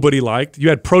that nobody liked. You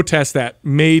had protests that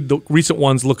made the recent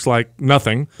ones looks like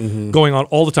nothing going on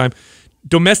all the time.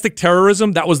 Domestic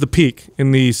terrorism, that was the peak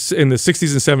in the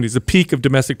 60s and 70s, the peak of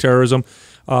domestic terrorism.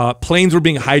 Planes were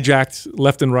being hijacked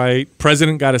left and right.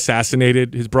 President got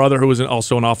assassinated. His brother, who was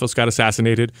also in office, got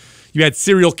assassinated. You had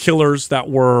serial killers that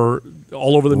were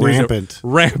all over the news.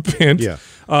 Rampant.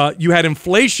 Yeah. You had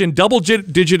inflation,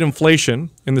 double-digit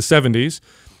inflation in the 70s.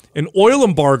 An oil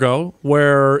embargo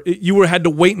where you had to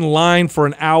wait in line for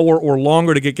an hour or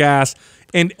longer to get gas,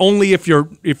 and only if your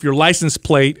license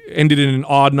plate ended in an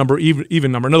odd number,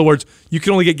 even number. In other words, you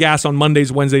can only get gas on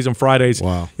Mondays, Wednesdays, and Fridays.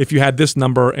 Wow. If you had this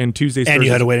number, and Tuesdays, And Thursdays.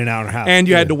 you had to wait an hour and a half. And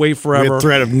you had to wait forever. We had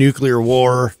threat of nuclear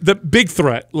war. The big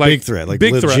threat. Big threat,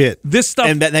 legit. This stuff.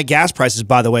 And that gas prices,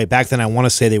 by the way, back then I want to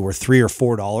say they were $3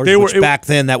 or $4. Back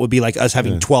then that would be like us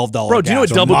having $12. Bro, do you know what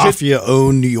gas.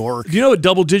 Mafia-owned New York. Do you know what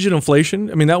double-digit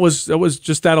inflation? I mean, that was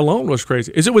just that alone was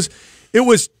crazy. It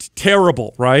was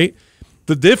terrible, right?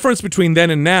 The difference between then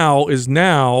and now is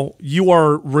now you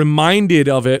are reminded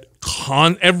of it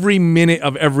every minute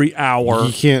of every hour.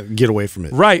 You can't get away from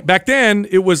it. Right. Back then,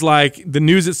 it was like the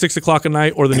news at 6 o'clock at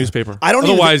night or the newspaper.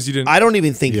 Otherwise, you didn't. I don't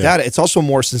even think that. It's also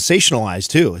more sensationalized,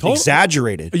 too. It's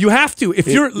exaggerated. You have to. If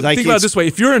you're think about it this way.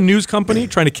 If you're a news company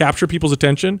trying to capture people's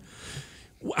attention,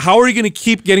 how are you going to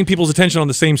keep getting people's attention on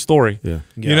the same story? Yeah.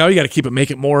 You know, you got to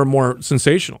make it more and more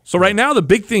sensational. So right now, the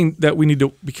big thing that we need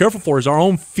to be careful for is our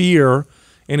own fear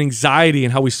and anxiety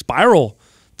and how we spiral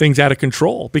things out of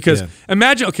control. Because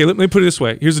imagine, okay, let me put it this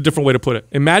way. Here's a different way to put it.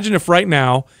 Imagine if right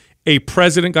now a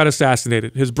president got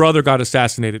assassinated, his brother got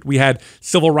assassinated. We had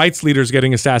civil rights leaders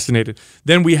getting assassinated.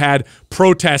 Then we had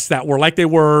protests that were like they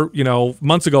were,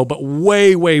 months ago, but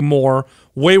way, way more,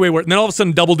 way, way worse. And then all of a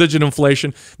sudden, double-digit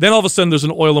inflation. Then all of a sudden, there's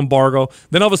an oil embargo.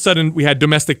 Then all of a sudden, we had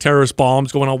domestic terrorist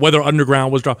bombs going on. Weather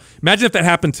Underground was dropped. Imagine if that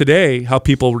happened today, how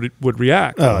people would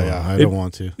react. Oh yeah, I don't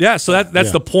want to. Yeah, so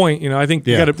that's the point. I think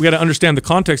we got to understand the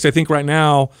context. I think right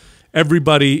now,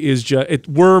 everybody is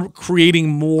we're creating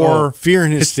more fear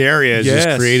and hysteria is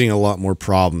just creating a lot more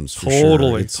problems. For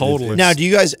totally. Now, do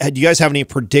you guys have any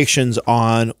predictions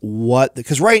on what?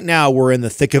 Because right now we're in the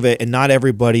thick of it, and not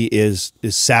everybody is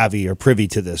savvy or privy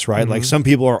to this, right? Like some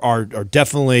people are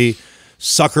definitely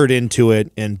suckered into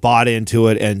it and bought into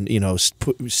it, and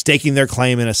staking their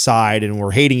claim in a side, and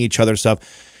we're hating each other and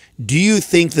stuff. Do you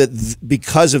think that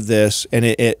because of this, and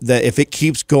that if it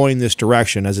keeps going this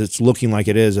direction, as it's looking like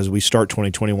it is, as we start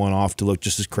 2021 off to look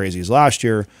just as crazy as last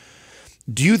year,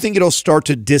 do you think it'll start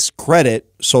to discredit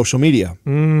social media?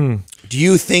 Do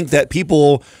you think that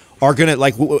people are going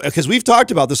to, because we've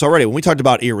talked about this already. When we talked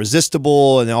about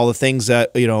irresistible and all the things that,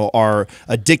 are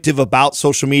addictive about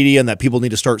social media and that people need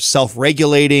to start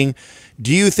self-regulating,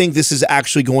 do you think this is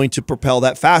actually going to propel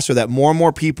that faster, that more and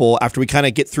more people, after we kind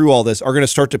of get through all this, are going to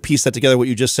start to piece that together, what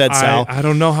you just said, Sal? I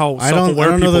don't know how I don't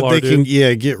know that they can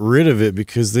get rid of it,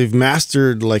 because they've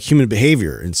mastered human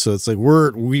behavior, and so it's like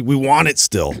we want it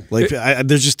still.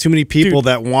 There's just too many people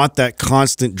that want that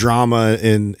constant drama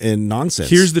and nonsense.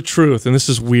 Here's the truth, and this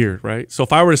is weird, right? So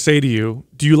if I were to say to you,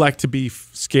 do you like to be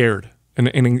scared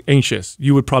and anxious,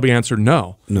 you would probably answer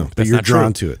no. No, but you're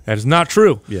drawn to it. That is not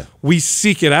true. Yeah. We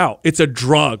seek it out. It's a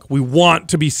drug. We want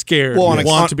to be scared. We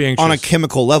want to be anxious. On a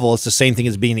chemical level, it's the same thing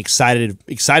as being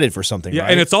excited for something, right?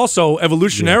 And it's also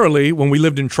evolutionarily, when we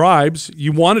lived in tribes,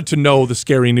 you wanted to know the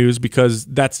scary news because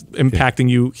that's impacting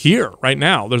you here right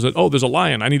now. There's a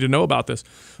lion. I need to know about this.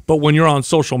 But when you're on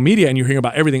social media and you're hearing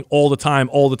about everything all the time,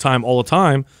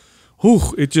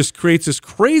 it just creates this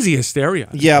crazy hysteria.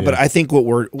 Yeah, but I think what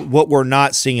we're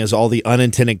not seeing is all the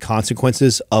unintended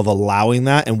consequences of allowing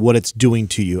that and what it's doing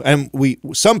to you. And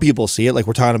some people see it, like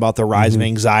we're talking about the rise of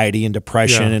anxiety and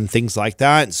depression and things like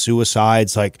that, and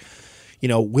suicides.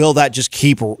 Will that just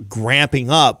keep ramping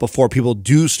up before people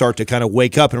do start to kind of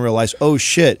wake up and realize, oh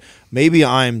shit, maybe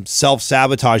I'm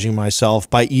self-sabotaging myself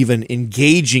by even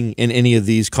engaging in any of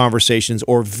these conversations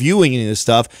or viewing any of this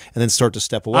stuff, and then start to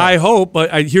step away? I hope, but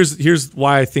here's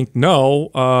why I think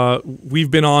no.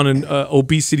 We've been on an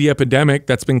obesity epidemic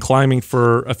that's been climbing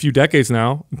for a few decades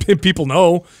now. People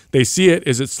know, they see it.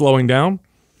 Is it slowing down?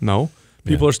 No.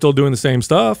 People are still doing the same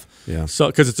stuff. Yeah. So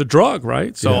because it's a drug,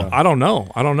 right? So I don't know.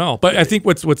 But I think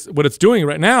what it's doing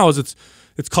right now is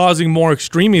it's causing more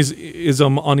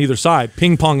extremism on either side,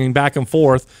 ping-ponging back and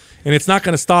forth, and it's not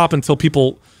going to stop until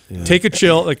people take a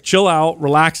chill out,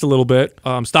 relax a little bit,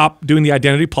 stop doing the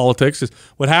identity politics.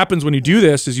 What happens when you do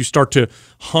this is you start to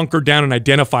hunker down and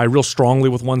identify real strongly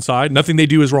with one side. Nothing they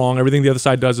do is wrong. Everything the other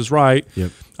side does is right.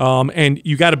 Yep. And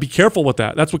you got to be careful with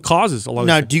that. That's what causes a lot of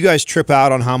Now, these do you guys trip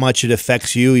out on how much it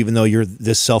affects you, even though you're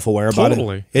this self-aware about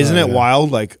Totally. it? Isn't it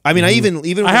wild? Like, I mean, I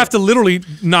even I have to literally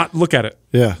not look at it.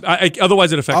 Yeah.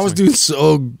 Otherwise, it affects me. I was doing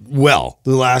so well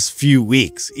the last few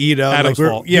weeks. You know, Adam's like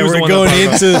fault. yeah, He was we're the one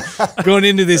that going going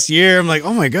into this year. I'm like,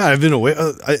 oh my god, I've been away.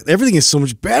 Everything is so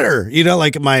much better. You know,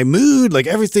 like my mood, like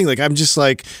everything. Like I'm just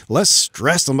like less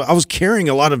stressed. I was carrying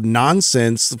a lot of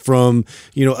nonsense from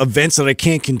events that I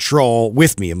can't control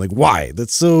with me. I'm like, why?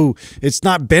 That's so. It's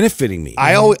not benefiting me.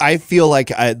 I feel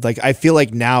like I feel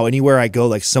like now anywhere I go,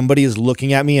 like somebody is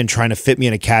looking at me and trying to fit me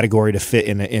in a category to fit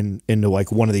into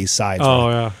like one of these sides. Oh,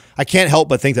 right? yeah. I can't help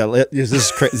but think that this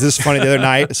is funny. The other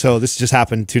night, so this just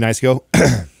happened 2 nights ago.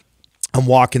 I'm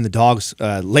walking the dogs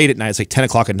late at night. It's like 10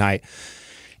 o'clock at night,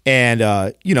 and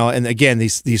and again,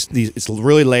 these it's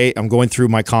really late. I'm going through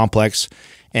my complex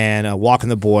and walking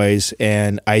the boys,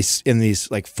 and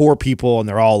these like 4 people, and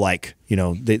they're all like,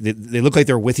 they look like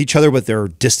they're with each other, but they're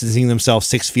distancing themselves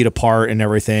 6 feet apart and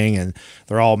everything, and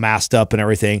they're all masked up and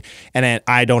everything. And then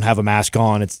I don't have a mask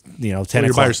on. It's 10 o'clock.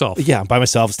 You're by yourself. Yeah, I'm by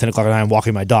myself. It's 10 o'clock at night. I'm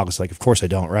walking my dog. It's like, of course I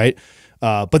don't, right?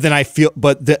 But then I feel,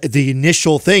 but the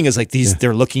initial thing is like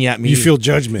they're looking at me. You feel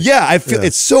judgment. Yeah, I feel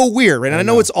it's so weird, right? And I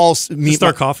know it's all me.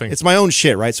 Start coughing. It's my own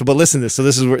shit, right? So, but listen to this. So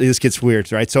this is where this gets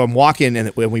weird, right? So I'm walking and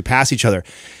when we pass each other,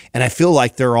 and I feel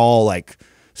like they're all like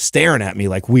staring at me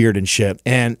like weird and shit.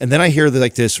 And then I hear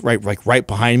like this right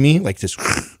behind me, like this.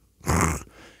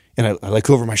 And I like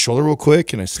go over my shoulder real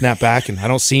quick, and I snap back, and I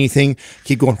don't see anything.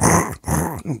 Keep going,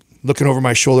 looking over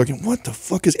my shoulder, going, what the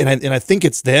fuck is? And I think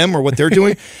it's them or what they're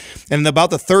doing. And about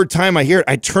the 3rd time I hear it,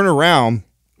 I turn around,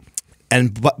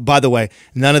 and by the way,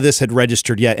 none of this had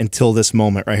registered yet until this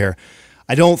moment right here.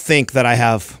 I don't think that I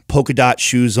have polka dot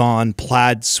shoes on,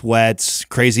 plaid sweats,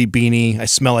 crazy beanie. I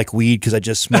smell like weed because I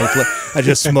just smoked.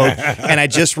 And I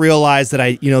just realized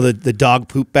that the dog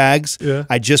poop bags. Yeah.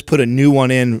 I just put a new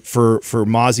one in for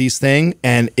Mozzie's thing,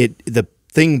 and the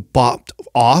thing bopped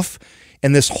off.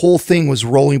 And this whole thing was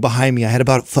rolling behind me. I had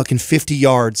about fucking 50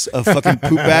 yards of fucking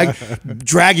poop bag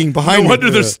dragging behind me. No wonder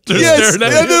they're staring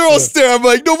at you. They're all staring. I'm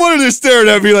like, no wonder they're staring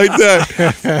at me like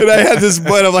that. And I had this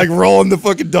butt of like rolling the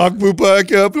fucking dog poop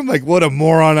bag up. I'm like, what a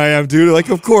moron I am, dude. Like,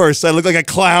 of course. I look like a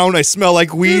clown. I smell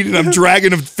like weed, and I'm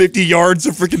dragging 50 yards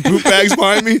of freaking poop bags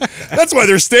behind me. That's why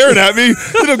they're staring at me.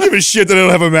 They don't give a shit that I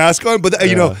don't have a mask on. But,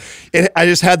 I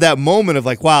just had that moment of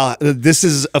like, wow, this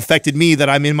has affected me, that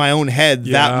I'm in my own head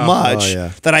that much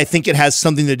that I think it has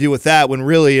something to do with that, when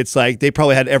really it's like they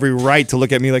probably had every right to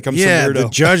look at me like I'm some weirdo. The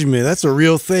judgment, that's a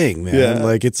real thing, man. Yeah.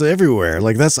 Like it's everywhere.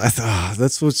 Like that's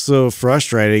what's so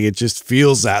frustrating. It just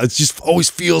feels that. It just always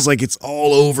feels like it's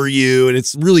all over you, and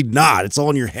it's really not. It's all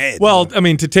in your head. Well, I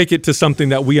mean, to take it to something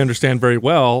that we understand very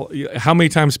well, how many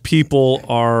times people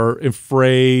are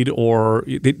afraid or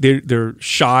they're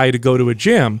shy to go to a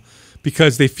gym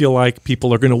because they feel like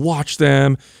people are going to watch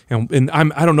them, and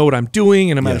I don't know what I'm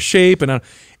doing, and I'm out of shape,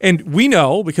 and we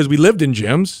know because we lived in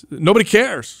gyms. Nobody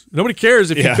cares. Nobody cares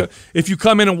if you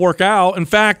come in and work out. In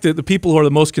fact, the people who are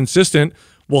the most consistent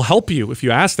will help you if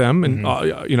you ask them, and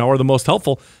are the most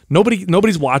helpful.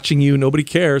 Nobody's watching you. Nobody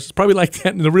cares. It's probably like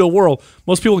that in the real world.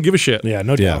 Most people don't give a shit. Yeah,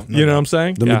 no doubt. You know what I'm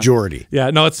saying? The majority. Yeah.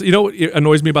 No, it's what it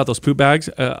annoys me about those poop bags.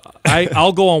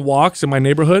 I'll go on walks in my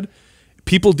neighborhood.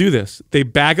 People do this. They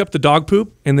bag up the dog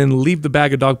poop and then leave the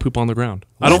bag of dog poop on the ground.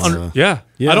 I don't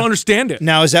understand it.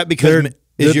 Now, is that because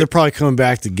they're probably coming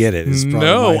back to get it?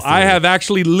 No, I have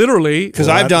actually literally, because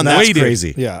I've done that. That's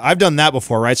crazy. Yeah, I've done that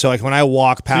before, right? So like when I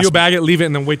walk past, so you'll bag it, leave it,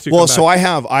 and then wait till you come back. so I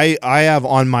have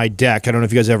on my deck. I don't know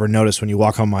if you guys ever noticed when you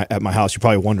walk at my house. You're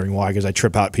probably wondering why, because I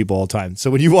trip out people all the time. So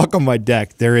when you walk on my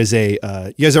deck, there is a.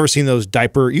 You guys ever seen those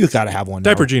diaper? You got to have one.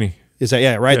 Diaper genie. Is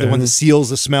that right? The one that seals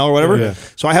the smell or whatever. Yeah.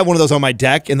 So I have one of those on my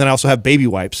deck, and then I also have baby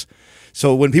wipes.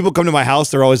 So when people come to my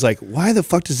house, they're always like, "Why the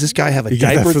fuck does this guy have a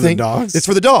diaper for thing?" the dogs? It's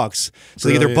for the dogs. So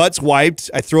they get their butts wiped.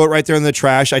 I throw it right there in the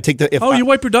trash. I take the. You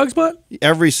wipe your dog's butt?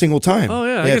 Every single time. Oh,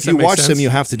 yeah. I guess If you that makes watch them, sense. you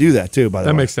have to do that too. By the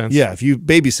way, That makes sense. Yeah, if you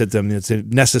babysit them, it's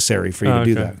necessary for you to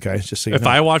do okay. that. Okay, just so you If know.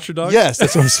 I watch your dog? Yes,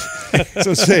 that's what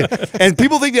I'm saying. And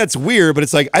people think that's weird, but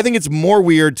it's like, I think it's more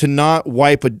weird to not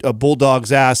wipe a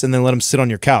bulldog's ass and then let him sit on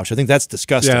your couch. I think that's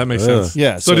disgusting. Yeah, that makes sense.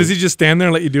 Yeah. So does he just stand there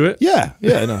and let you do it? Yeah,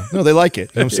 no, they like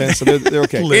it. You know what I'm saying? So they're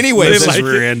okay. Anyways, They like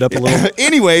it. Up a little.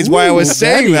 anyways, why I was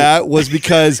saying that was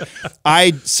because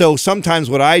so sometimes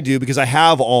what I do, because I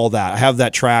have all that, I have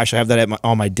that trash, I have that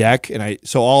on my deck, and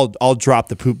I'll drop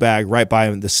the poop bag right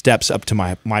by the steps up to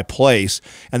my place,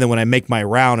 and then when I make my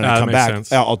round and I come back,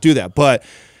 sense. I'll do that. But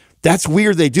that's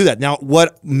weird they do that. Now,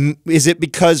 what is it,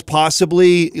 because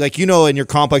possibly, like, in your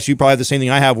complex, you probably have the same thing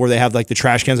I have, where they have like the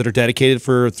trash cans that are dedicated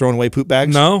for throwing away poop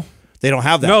bags? No. They don't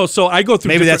have that. No, so I go through.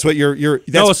 Maybe that's what you're.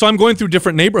 No, so I'm going through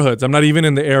different neighborhoods. I'm not even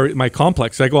in the area, my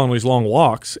complex. I go on these long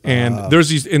walks, and there's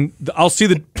these. And I'll see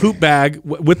the poop bag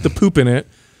with the poop in it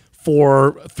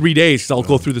for 3 days. So I'll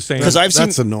go through the same. Because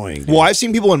That's annoying. Well, I've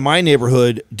seen people in my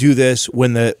neighborhood do this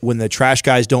when the trash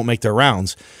guys don't make their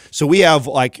rounds. So we have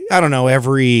like I don't know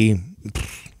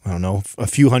a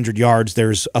few hundred yards.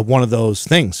 There's one of those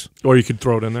things. Or you could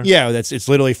throw it in there. Yeah, it's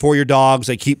literally for your dogs.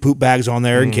 They keep poop bags on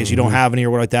there in case you don't have any or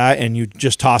what like that, and you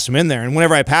just toss them in there. And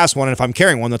whenever I pass one, and if I'm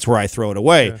carrying one, that's where I throw it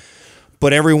away. Yeah.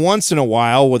 But every once in a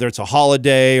while, whether it's a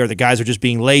holiday or the guys are just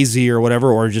being lazy or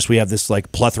whatever, or just we have this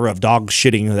like plethora of dogs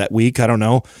shitting that week, I don't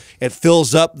know, it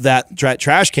fills up that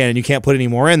trash can and you can't put any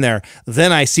more in there.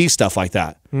 Then I see stuff like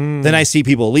that. Then I see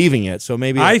people leaving it. So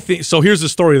maybe I think so. Here's the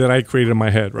story that I created in my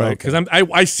head, right? Because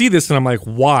I see this and I'm like,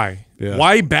 why? Yeah.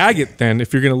 Why bag it then?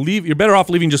 If you're gonna leave, you're better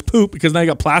off leaving just poop because now you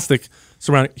got plastic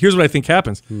surrounding. Here's what I think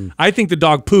happens. I think the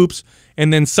dog poops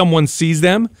and then someone sees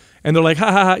them. And they're like,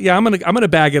 ha ha ha, yeah, I'm gonna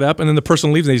bag it up, and then the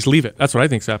person leaves and they just leave it. That's what I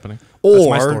think's happening. That's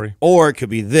my story. Or it could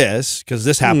be this, because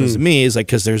this happens to me, is like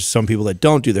because there's some people that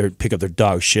don't pick up their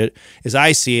dog shit. Is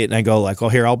I see it and I go like, oh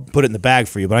here, I'll put it in the bag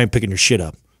for you, but I ain't picking your shit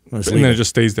up. And then it just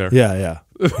stays there. Yeah.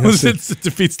 It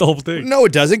defeats the whole thing. No,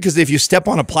 it doesn't, because if you step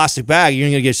on a plastic bag,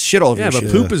 you're gonna get shit all over your shit.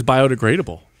 Yeah, but poop is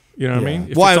biodegradable. You know what I mean?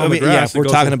 If well, I mean, if we're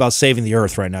talking about saving the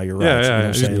earth right now, you're right.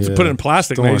 Yeah, you know put it in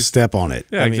plastic. Don't want to step on it.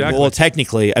 Yeah, exactly. Well,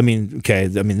 technically,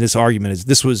 this argument is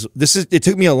this is. It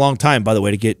took me a long time, by the way,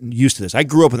 to get used to this. I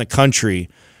grew up in the country.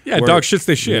 Yeah, dog shits,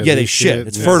 they shit. Yeah, they shit.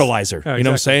 It's fertilizer. Yeah, you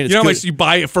know what I'm saying? It's you know how much you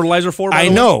buy fertilizer for? I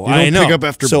know. You don't pick up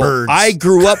after birds. I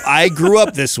grew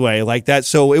up this way, like that.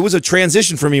 So it was a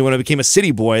transition for me when I became a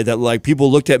city boy that like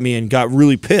people looked at me and got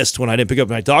really pissed when I didn't pick up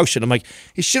my dog shit. I'm like,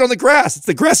 hey, shit on the grass.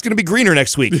 The grass is going to be greener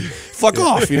next week. Fuck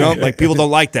off, you know? Like people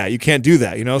don't like that. You can't do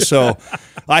that, you know? So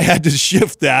I had to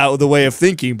shift that the way of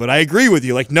thinking, but I agree with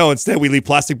you. Like, no, instead we leave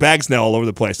plastic bags now all over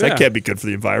the place. That can't be good for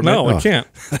the environment. No, it can't.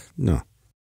 No.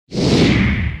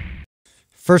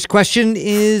 First question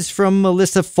is from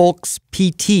Melissa Folks,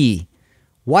 PT.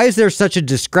 Why is there such a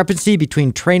discrepancy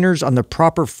between trainers on the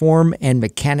proper form and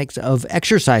mechanics of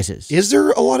exercises? Is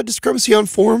there a lot of discrepancy on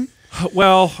form?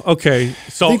 Well, okay.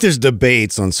 So I think there's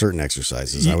debates on certain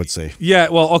exercises, I would say. Yeah,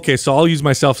 well, okay, so I'll use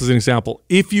myself as an example.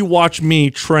 If you watch me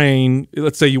train,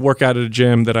 let's say you work out at a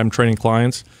gym that I'm training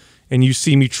clients, and you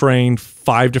see me train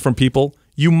 5 different people,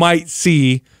 you might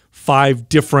see 5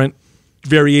 different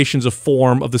variations of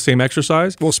form of the same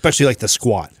exercise. Well, especially like the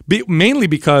squat. Mainly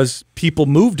because people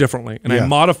move differently, and I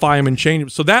modify them and change them.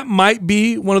 So that might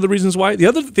be one of the reasons why. The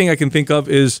other thing I can think of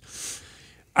is,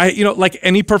 like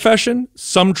any profession,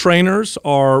 some trainers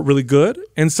are really good,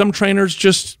 and some trainers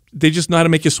just know how to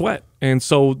make you sweat, and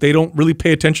so they don't really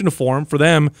pay attention to form. For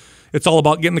them, it's all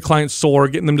about getting the client sore,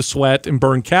 getting them to sweat and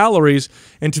burn calories,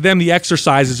 and to them, the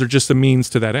exercises are just a means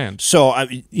to that end. So,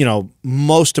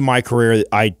 most of my career,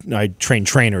 I trained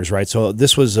trainers, right? So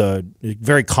this was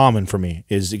very common for me.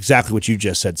 Is exactly what you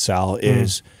just said, Sal.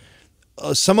 Is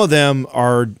some of them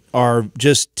are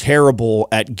just terrible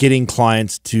at getting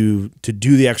clients to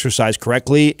do the exercise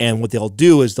correctly, and what they'll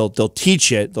do is they'll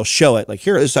teach it, they'll show it, like,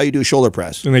 here, this is how you do a shoulder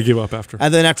press, and they give up after.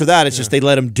 And then after that, it's just they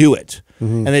let them do it,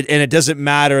 and it doesn't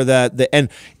matter that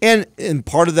and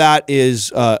part of that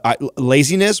is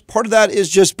laziness. Part of that is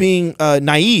just being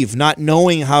naive, not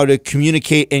knowing how to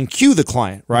communicate and cue the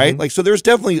client, right? Like, so there's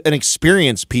definitely an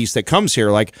experience piece that comes here,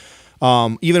 like.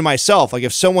 Even myself, like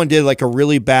if someone did like a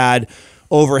really bad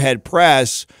overhead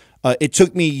press, it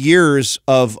took me years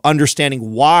of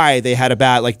understanding why they had a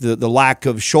bad, like the lack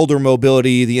of shoulder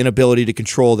mobility, the inability to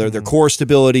control their core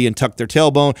stability and tuck their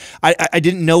tailbone. I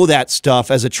didn't know that stuff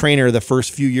as a trainer the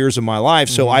first few years of my life,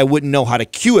 so I wouldn't know how to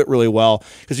cue it really well,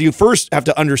 because you first have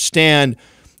to understand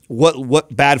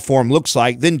what bad form looks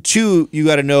like. Then 2, you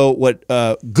got to know what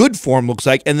good form looks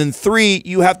like. And then 3,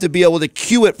 you have to be able to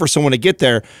cue it for someone to get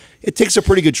there. It takes a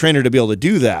pretty good trainer to be able to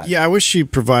do that. Yeah, I wish she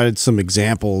provided some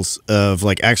examples of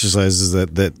like exercises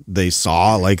that they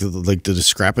saw, like the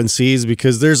discrepancies,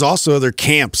 because there's also other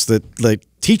camps that like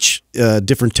teach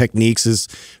different techniques. Is,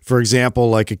 for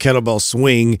example, like a kettlebell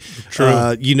swing.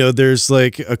 True. There's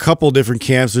like a couple different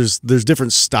camps. There's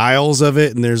different styles of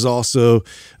it, and there's also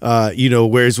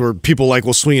where people like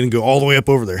will swing and go all the way up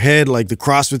over their head, like the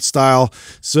CrossFit style.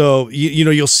 So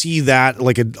you'll see that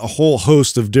like a whole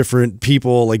host of different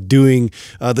people like doing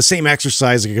the same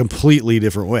exercise in a completely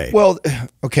different way. Well,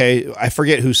 okay, I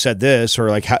forget who said this, or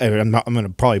like I'm going to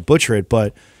probably butcher it,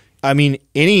 but I mean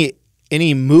any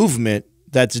movement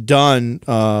that's done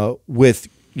with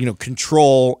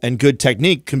control and good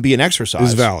technique can be an exercise.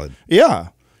 Is valid. Yeah.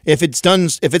 If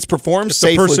it's performed If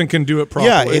safely, the person can do it properly.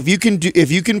 Yeah,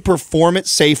 if you can perform it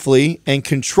safely and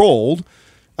controlled,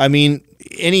 I mean,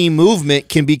 any movement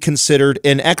can be considered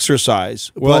an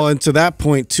exercise. Well, and to that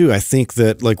point too, I think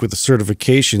that like with the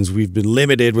certifications, we've been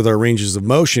limited with our ranges of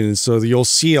motion, and so you'll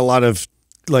see a lot of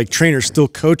like trainers still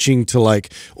coaching to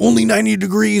like only 90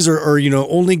 degrees or you know,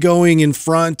 only going in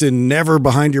front and never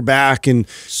behind your back, and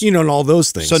you know, and all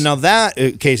those things. So now that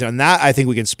case on that, I think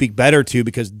we can speak better to,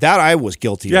 because that I was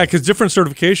guilty of. Yeah, because different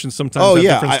certifications sometimes. Oh have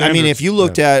yeah, different I mean, standards. if you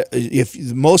looked at if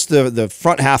most of the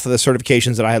front half of the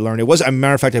certifications that I had learned, it was, as a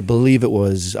matter of fact, I believe it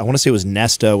was, I want to say it was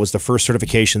Nesta was the first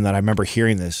certification that I remember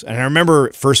hearing this, and I remember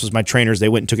at first was my trainers, they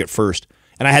went and took it first,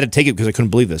 and I had to take it because I couldn't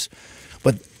believe this.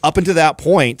 But up until that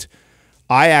point,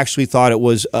 I actually thought it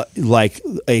was like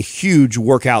a huge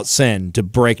workout sin to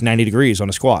break 90 degrees on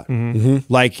a squat.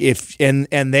 Like if and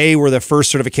they were the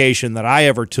first certification that I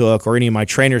ever took, or any of my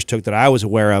trainers took that I was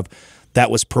aware of,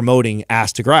 that was promoting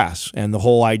ass to grass, and the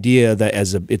whole idea that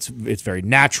it's very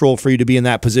natural for you to be in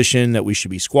that position, that we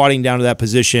should be squatting down to that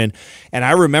position. And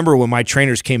I remember when my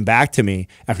trainers came back to me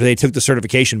after they took the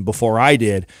certification before I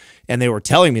did, and they were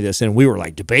telling me this, and we were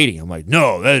like debating. I'm like,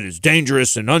 no, that is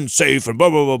dangerous and unsafe and blah,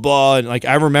 blah, blah, blah. And like,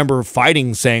 I remember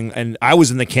fighting, saying, and I was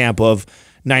in the camp of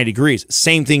 90 degrees.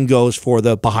 Same thing goes for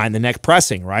the behind the neck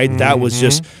pressing, right? That was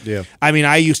just, I mean,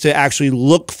 I used to actually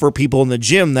look for people in the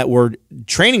gym that were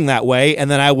training that way, and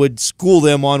then I would school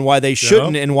them on why they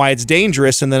shouldn't and why it's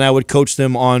dangerous. And then I would coach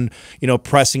them on, you know,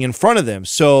 pressing in front of them.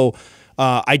 So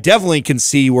I definitely can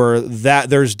see where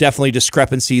there's definitely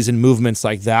discrepancies in movements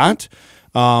like that.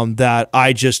 That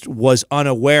I just was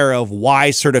unaware of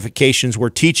why certifications were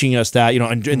teaching us that, you know,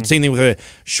 and same thing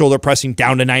with shoulder pressing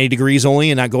down to 90 degrees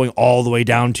only and not going all the way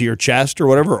down to your chest or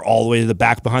whatever, or all the way to the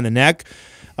back behind the neck.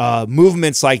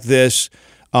 Movements like this,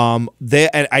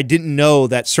 I didn't know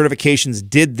that certifications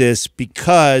did this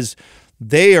because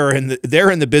they're in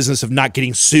the business of not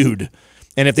getting sued.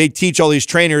 And if they teach all these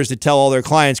trainers to tell all their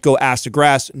clients, go ass to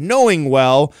grass, knowing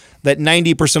well that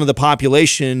 90% of the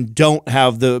population don't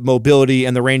have the mobility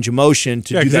and the range of motion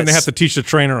to do that. Then they have to teach the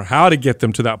trainer how to get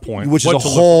them to that point. Which is a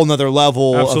whole nother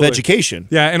level of education.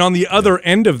 Yeah, and on the other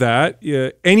end of that,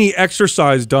 any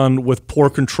exercise done with poor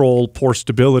control, poor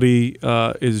stability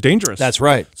is dangerous. That's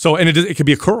right. So, and it could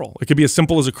be a curl. It could be as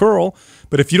simple as a curl,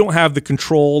 but if you don't have the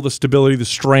control, the stability, the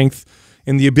strength,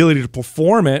 and the ability to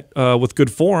perform it with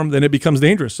good form, then it becomes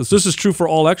dangerous. So this is true for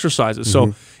all exercises.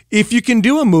 So if you can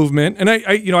do a movement, and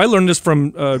I learned this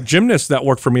from gymnasts that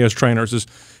worked for me as trainers, is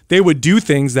they would do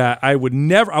things that I would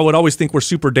always think were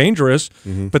super dangerous,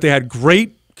 but they had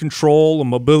great control and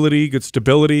mobility, good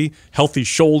stability, healthy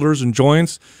shoulders and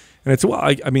joints. And it's, well,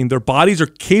 I mean, their bodies are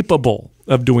capable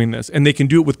of doing this, and they can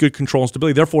do it with good control and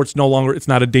stability. Therefore, it's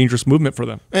not a dangerous movement for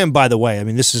them. And by the way, I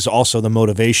mean, this is also the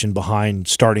motivation behind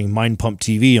starting Mind Pump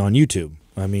TV on YouTube.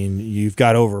 I mean, you've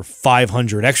got over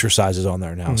 500 exercises on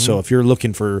there now. So if you're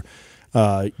looking for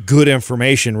good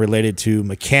information related to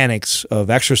mechanics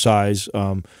of exercise,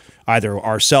 either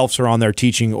ourselves are on there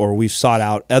teaching, or we've sought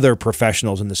out other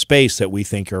professionals in the space that we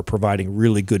think are providing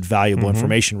really good, valuable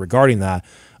information regarding that.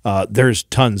 There's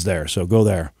tons there, so go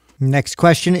there. Next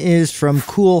question is from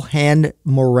Cool Hand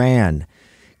Moran.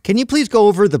 Can you please go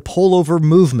over the pullover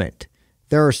movement?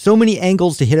 There are so many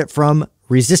angles to hit it from,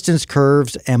 resistance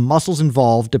curves, and muscles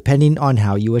involved depending on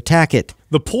how you attack it.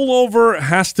 The pullover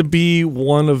has to be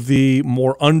one of the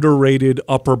more underrated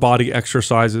upper body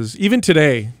exercises, even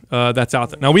today, that's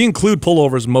out there. Now, we include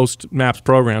pullovers in most MAPS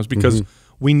programs because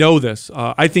we know this.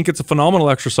 I think it's a phenomenal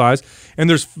exercise, and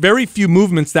there's very few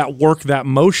movements that work that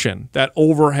motion, that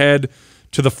overhead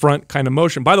to the front kind of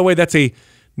motion. By the way, that's a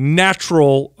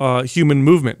natural human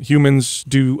movement. Humans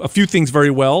do a few things very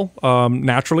well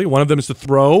naturally. One of them is to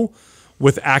throw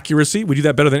with accuracy. We do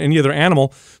that better than any other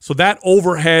animal. So that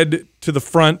overhead to the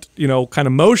front, kind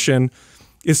of motion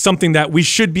is something that we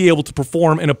should be able to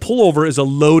perform, and a pullover is a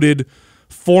loaded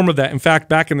form of that. In fact,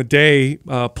 back in the day,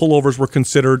 pullovers were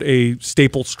considered a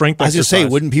staple strength exercise. I was going to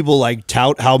say, wouldn't people like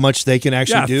tout how much they can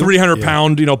actually do?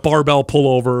 300-pound, barbell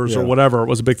pullovers or whatever. It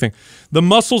was a big thing. The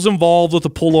muscles involved with the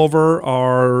pullover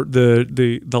are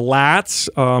the lats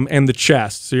and the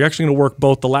chest. So you're actually going to work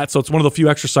both the lats. So it's one of the few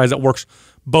exercises that works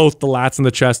both the lats and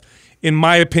the chest. In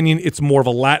my opinion, it's more of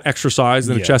a lat exercise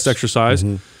than a chest exercise.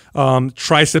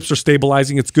 Triceps are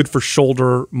stabilizing. It's good for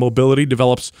shoulder mobility,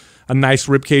 develops a nice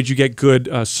rib cage. You get good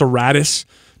serratus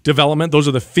development. Those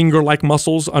are the finger-like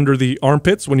muscles under the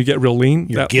armpits when you get real lean.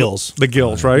 Your gills. The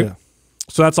gills, right? Yeah.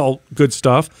 So that's all good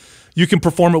stuff. You can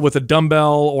perform it with a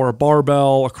dumbbell or a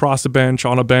barbell, across a bench,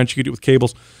 on a bench. You can do it with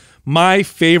cables. My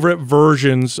favorite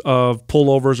versions of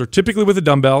pullovers are typically with a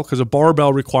dumbbell because a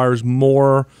barbell requires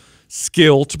more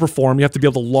skill to perform. You have to be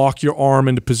able to lock your arm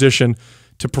into position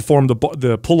to perform the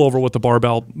pullover with the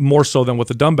barbell more so than with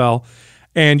the dumbbell.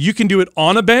 And you can do it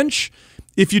on a bench.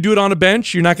 If you do it on a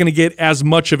bench, you're not going to get as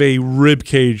much of a rib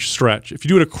cage stretch. If you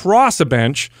do it across a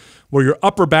bench, where your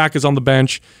upper back is on the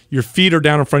bench, your feet are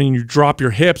down in front of you, and you drop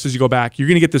your hips as you go back, you're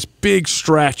going to get this big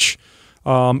stretch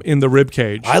in the rib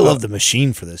cage. I love the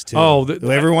machine for this too. Oh,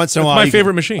 every once in a while, my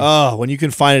favorite machine. Oh, when you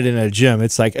can find it in a gym,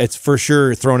 it's for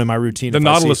sure thrown in my routine. The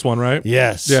Nautilus one, right?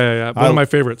 Yes. Yeah. One of my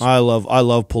favorites. I love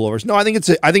pullovers. No, I think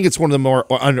it's one of the more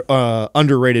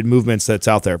underrated movements that's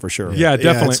out there for sure. Yeah,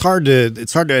 definitely.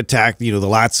 It's hard to attack, the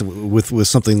lats with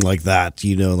something like that,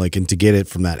 and to get it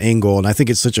from that angle. And I think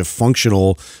it's such a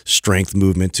functional strength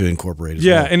movement to incorporate as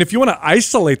well. And if you want to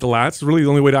isolate the lats, really the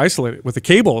only way to isolate it with a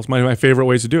cable is my favorite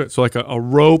ways to do it. So like a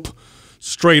rope,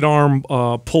 straight arm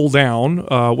pull down,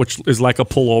 which is like a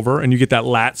pullover, and you get that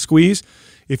lat squeeze.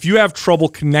 If you have trouble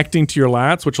connecting to your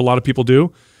lats, which a lot of people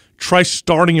do, try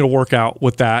starting your workout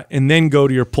with that and then go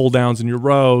to your pull downs and your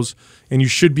rows, and you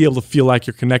should be able to feel like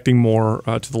you're connecting more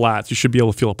to the lats. You should be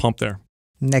able to feel a pump there.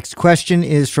 Next question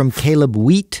is from Caleb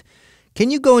Wheat.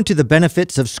 Can you go into the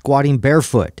benefits of squatting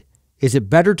barefoot? Is it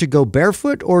better to go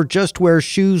barefoot or just wear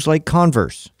shoes like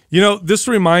Converse? This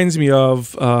reminds me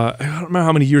of, I don't remember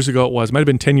how many years ago it was. It might have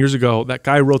been 10 years ago. That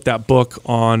guy wrote that book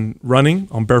on running,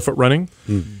 on barefoot running.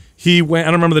 Mm-hmm. He went,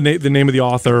 I don't remember the name of the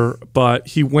author, but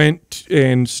he went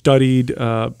and studied,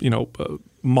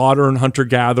 modern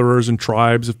hunter-gatherers and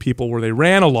tribes of people where they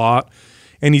ran a lot.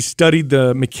 And he studied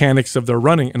the mechanics of their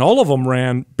running. And all of them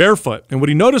ran barefoot. And what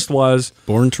he noticed was...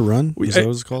 Born to Run? Is that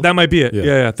what it's called? That might be it.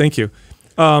 Yeah, thank you.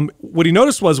 What he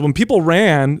noticed was when people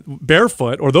ran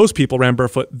barefoot, or those people ran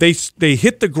barefoot, they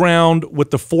hit the ground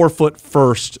with the forefoot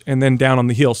first and then down on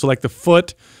the heel. So like the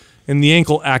foot and the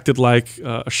ankle acted like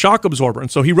a shock absorber.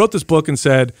 And so he wrote this book and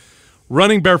said,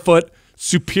 running barefoot,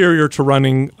 superior to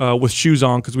running with shoes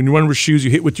on, because when you run with shoes,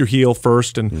 you hit with your heel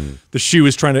first, and the shoe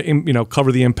is trying to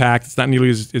cover the impact. It's not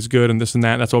nearly as good, and this and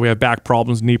that. That's why we have back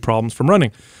problems, knee problems from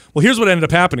running. Well, here's what ended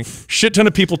up happening. Shit ton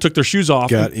of people took their shoes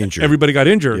off. Got injured. Everybody got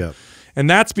injured. Yep. And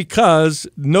that's because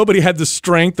nobody had the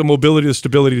strength, the mobility, the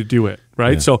stability to do it,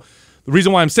 right? Yeah. So the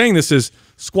reason why I'm saying this is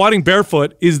squatting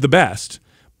barefoot is the best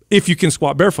if you can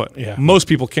squat barefoot. Yeah. Most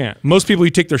people can't. Most people,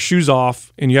 you take their shoes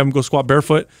off and you have them go squat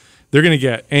barefoot, they're going to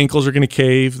get ankles are going to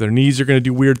cave, their knees are going to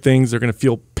do weird things, they're going to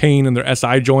feel pain in their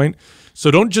SI joint. So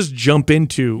don't just jump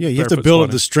into you have to build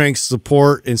up the strength,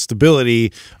 support, and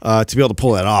stability to be able to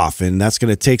pull that off. And that's going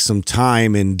to take some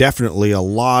time and definitely a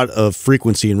lot of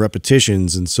frequency and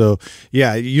repetitions. And so,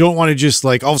 you don't want to just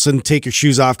like all of a sudden take your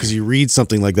shoes off because you read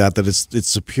something like that it's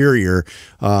superior.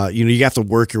 You have to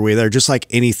work your way there, just like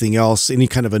anything else, any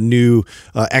kind of a new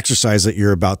exercise that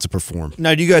you're about to perform.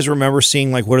 Now, do you guys remember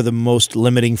seeing like what are the most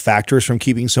limiting factors from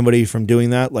keeping somebody from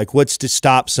doing that? Like what's to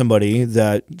stop somebody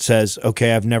that says,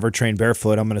 okay, I've never trained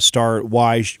barefoot, I'm going to start.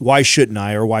 Why shouldn't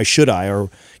I, or why should I, or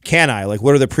can I? Like,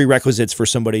 what are the prerequisites for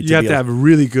somebody? You have to have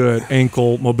really good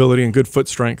ankle mobility and good foot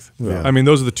strength. Yeah. I mean,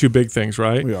 those are the two big things,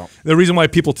 right? Yeah. The reason why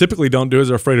people typically don't do it is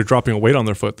they're afraid of dropping a weight on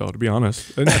their foot, though. To be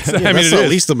honest, that's the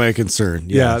least of my concern.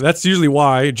 Yeah, that's usually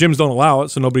why gyms don't allow it,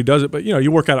 so nobody does it. But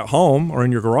you work out at home or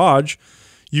in your garage,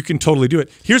 you can totally do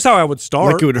it. Here's how I would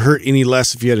start. Like it would hurt any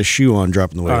less if you had a shoe on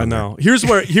dropping the weight. I know. Here's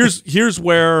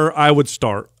where I would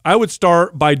start. I would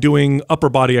start by doing upper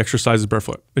body exercises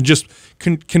barefoot and just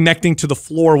connecting to the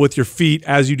floor with your feet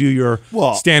as you do your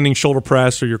standing shoulder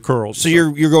press or your curls. So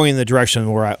you're going in the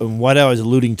direction where what I was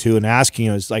alluding to and asking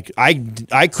is like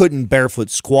I couldn't barefoot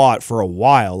squat for a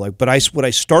while, what I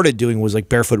started doing was like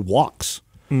barefoot walks.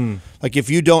 Like have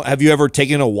you ever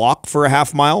taken a walk for a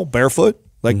half mile barefoot?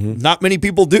 Like not many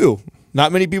people do.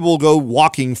 Not many people go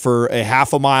walking for a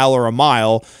half a mile or a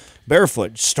mile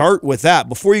barefoot. Start with that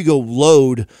before you go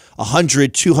load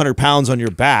 100, 200 pounds on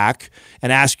your back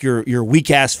and ask your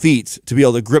weak ass feet to be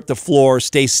able to grip the floor,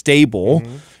 stay stable,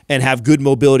 and have good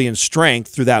mobility and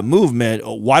strength through that movement.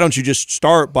 Why don't you just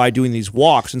start by doing these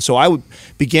walks? And so I would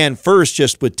begin first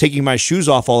just with taking my shoes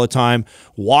off all the time,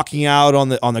 walking out on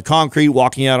the concrete,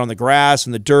 walking out on the grass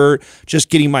and the dirt, just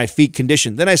getting my feet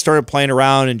conditioned. Then I started playing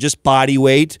around and just body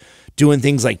weight, doing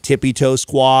things like tippy toe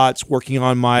squats, working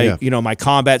on my my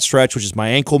combat stretch, which is my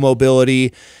ankle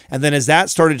mobility. And then as that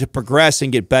started to progress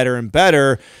and get better and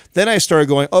better, then I started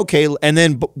going, okay, and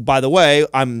then by the way,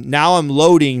 I'm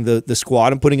loading the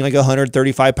squat. I'm putting like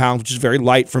 135 pounds, which is very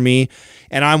light for me,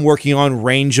 and I'm working on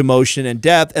range of motion and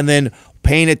depth, and then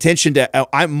paying attention to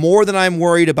I'm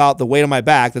worried about the weight on my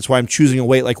back. That's why I'm choosing a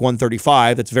weight like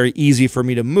 135. That's very easy for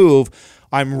me to move.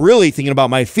 I'm really thinking about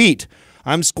my feet.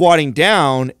 I'm squatting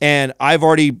down and I've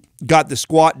already got the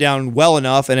squat down well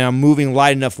enough and I'm moving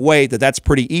light enough weight that that's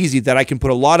pretty easy, that I can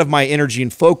put a lot of my energy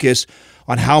and focus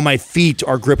on how my feet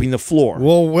are gripping the floor.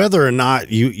 Well, whether or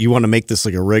not you want to make this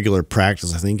like a regular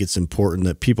practice, I think it's important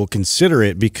that people consider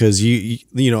it, because you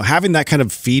know, having that kind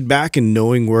of feedback and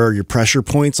knowing where your pressure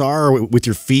points are with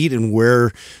your feet and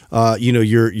where you know,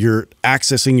 you're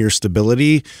accessing your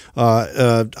stability,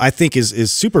 I think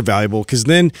is super valuable, because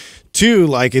then too,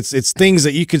 like it's things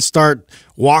that you can start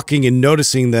walking and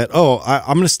noticing that, oh,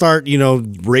 I'm going to start, you know,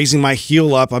 raising my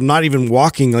heel up. I'm not even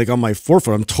walking like on my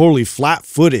forefoot. I'm totally flat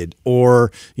footed,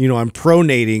 or, you know, I'm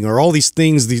pronating, or all these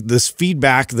things, this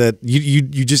feedback that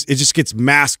it just gets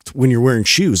masked when you're wearing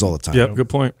shoes all the time. Yep, good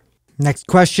point. Next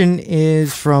question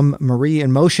is from Marie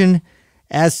in Motion.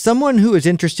 As someone who is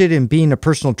interested in being a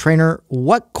personal trainer,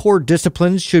 what core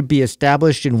disciplines should be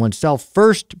established in oneself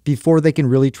first before they can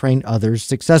really train others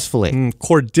successfully?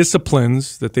 Core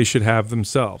disciplines that they should have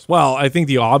themselves. Well, I think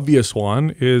the obvious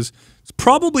one is it's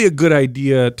probably a good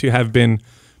idea to have been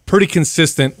pretty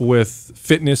consistent with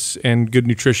fitness and good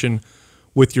nutrition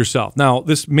with yourself. Now,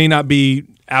 this may not be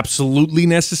absolutely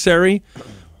necessary,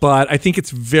 but I think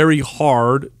it's very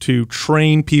hard to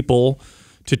train people,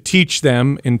 to teach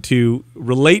them and to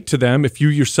relate to them if you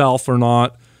yourself are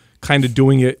not kind of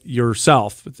doing it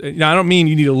yourself. Now, I don't mean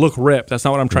you need to look ripped. That's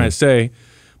not what I'm trying to say.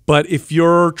 But if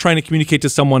you're trying to communicate to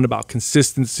someone about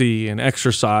consistency and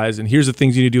exercise, and here's the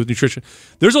things you need to do with nutrition,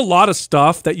 there's a lot of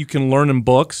stuff that you can learn in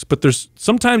books, but there's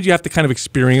sometimes you have to kind of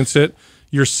experience it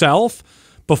yourself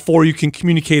before you can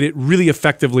communicate it really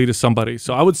effectively to somebody.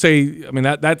 So I would say, I mean,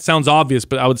 that sounds obvious,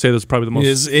 but I would say that's probably the most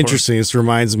It's interesting. This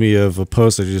reminds me of a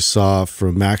post I just saw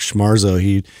from Max Schmarzo.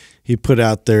 He put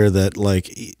out there that, like,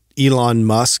 Elon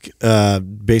Musk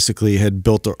basically had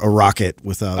built a rocket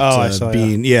without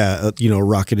being, you know, a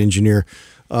rocket engineer.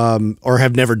 Or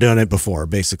have never done it before,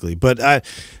 basically. But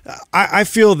I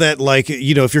feel that, like,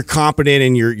 you know, if you're competent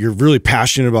and you're really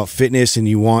passionate about fitness and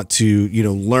you want to, you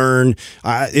know, learn,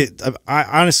 I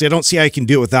honestly, I don't see how you can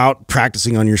do it without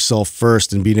practicing on yourself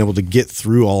first and being able to get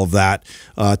through all of that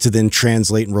to then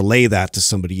translate and relay that to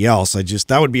somebody else.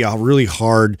 That would be a really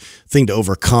hard thing to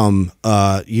overcome,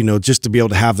 you know, just to be able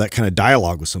to have that kind of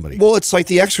dialogue with somebody. Well, it's like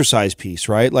the exercise piece,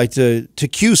 right? Like to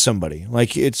cue somebody.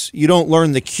 Like, you don't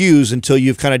learn the cues until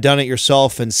you've kind of done it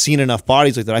yourself and seen enough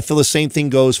bodies like that. I feel the same thing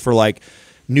goes for, like,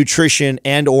 nutrition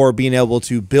and or being able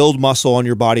to build muscle on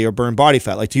your body or burn body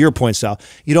fat. Like, to your point, Sal,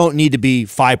 you don't need to be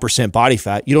 5% body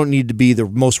fat. You don't need to be the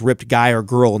most ripped guy or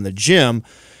girl in the gym,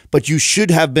 but you should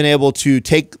have been able to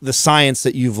take the science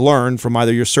that you've learned from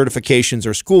either your certifications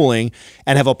or schooling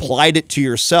and have applied it to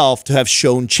yourself to have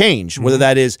shown change, whether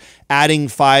that is adding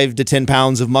 5 to 10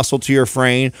 pounds of muscle to your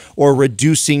frame or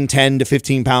reducing 10 to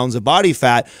 15 pounds of body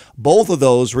fat. Both of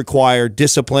those require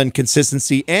discipline,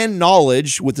 consistency, and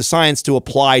knowledge with the science to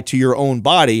apply to your own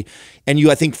body. And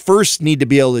you, I think, first need to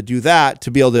be able to do that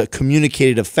to be able to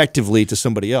communicate it effectively to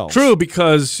somebody else. True,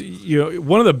 because, you know,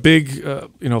 one of the big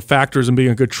you know, factors in being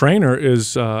a good trainer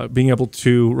is being able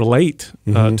to relate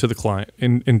to the client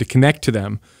and to connect to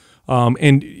them.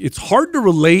 And it's hard to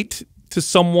relate to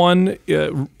someone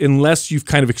unless you've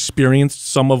kind of experienced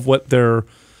some of what they're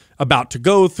about to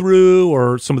go through,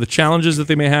 or some of the challenges that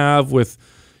they may have with,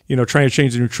 you know, trying to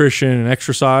change their nutrition and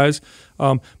exercise.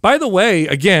 By the way,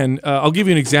 again, I'll give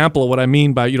you an example of what I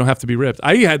mean by you don't have to be ripped.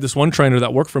 I had this one trainer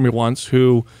that worked for me once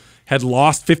who had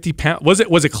lost 50 pounds.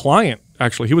 Was a client,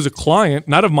 actually. He was a client,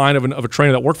 not of mine, of a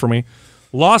trainer that worked for me.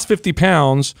 Lost 50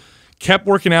 pounds, kept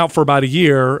working out for about a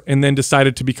year, and then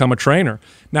decided to become a trainer.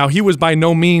 Now, he was by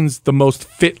no means the most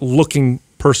fit-looking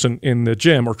person in the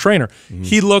gym or trainer.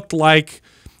 He looked like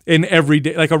an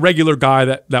everyday, like a regular guy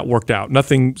that worked out.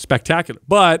 Nothing spectacular.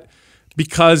 But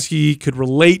because he could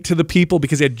relate to the people,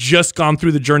 because he had just gone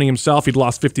through the journey himself, he'd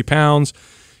lost 50 pounds.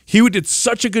 He did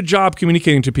such a good job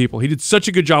communicating to people. He did such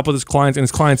a good job with his clients, and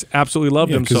his clients absolutely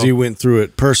loved him. Because he went through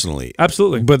it personally.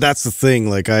 Absolutely. But that's the thing.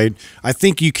 Like, I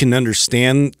think you can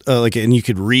understand, like, and you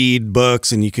could read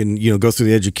books and you can, you know, go through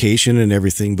the education and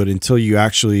everything, but until you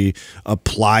actually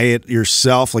apply it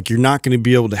yourself, like, you're not going to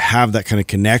be able to have that kind of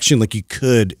connection like you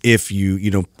could if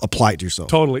you know, apply it to yourself.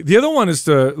 Totally. The other one is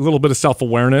a little bit of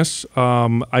self-awareness.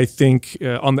 I think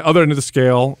on the other end of the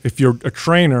scale, if you're a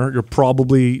trainer, you're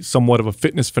probably somewhat of a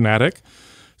fitness fanatic.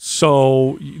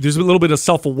 So there's a little bit of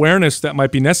self-awareness that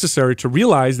might be necessary to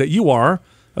realize that you are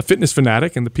a fitness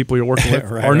fanatic and the people you're working with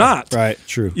are not. Right,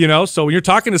 true. You know, so when you're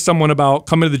talking to someone about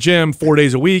coming to the gym 4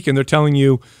 days a week and they're telling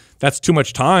you that's too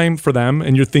much time for them,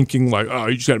 and you're thinking like, oh,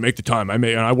 you just got to make the time.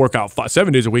 I work out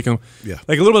 7 days a week. And like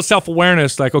a little bit of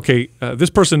self-awareness, like, okay, this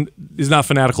person is not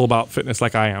fanatical about fitness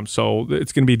like I am, so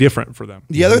it's going to be different for them.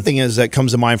 The other thing is that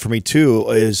comes to mind for me too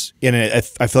is, I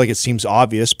feel like it seems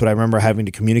obvious, but I remember having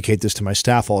to communicate this to my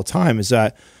staff all the time, is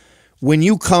that when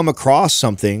you come across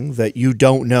something that you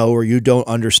don't know or you don't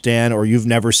understand or you've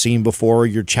never seen before, or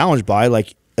you're challenged by,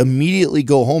 like, immediately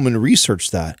go home and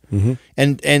research that.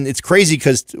 And it's crazy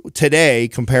because today,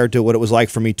 compared to what it was like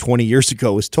for me 20 years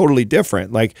ago, is totally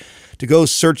different. Like, to go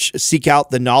seek out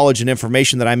the knowledge and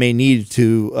information that I may need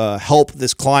to help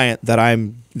this client that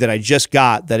I just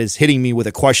got, that is hitting me with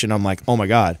a question. I'm like, oh my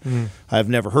God, I've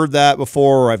never heard that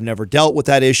before, or I've never dealt with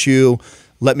that issue.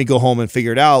 Let me go home and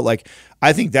figure it out. Like,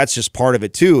 I think that's just part of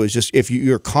it too, is just if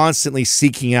you're constantly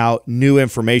seeking out new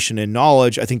information and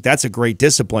knowledge, I think that's a great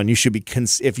discipline. You should be,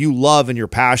 if you love and you're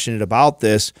passionate about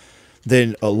this,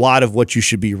 then a lot of what you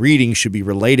should be reading should be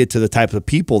related to the type of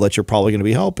people that you're probably going to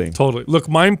be helping. Totally. Look,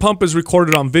 Mind Pump is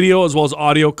recorded on video as well as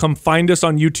audio. Come find us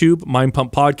on YouTube, Mind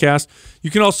Pump Podcast.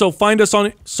 You can also find us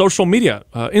on social media,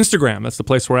 Instagram. That's the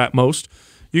place we're at most.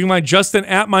 You can find Justin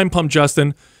at Mind Pump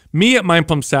Justin, me at Mind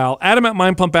Pump Sal, Adam at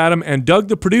Mind Pump Adam, and Doug,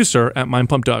 the producer, at Mind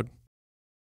Pump Doug.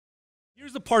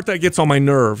 Here's the part that gets on my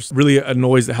nerves, really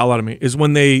annoys the hell out of me, is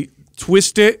when they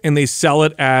twist it and they sell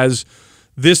it as,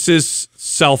 this is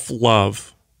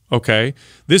self-love, okay?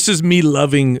 This is me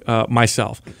loving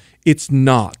myself. It's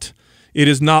not. It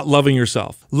is not loving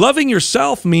yourself. Loving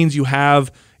yourself means you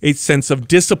have a sense of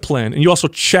discipline, and you also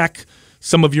check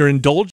some of your indulgence.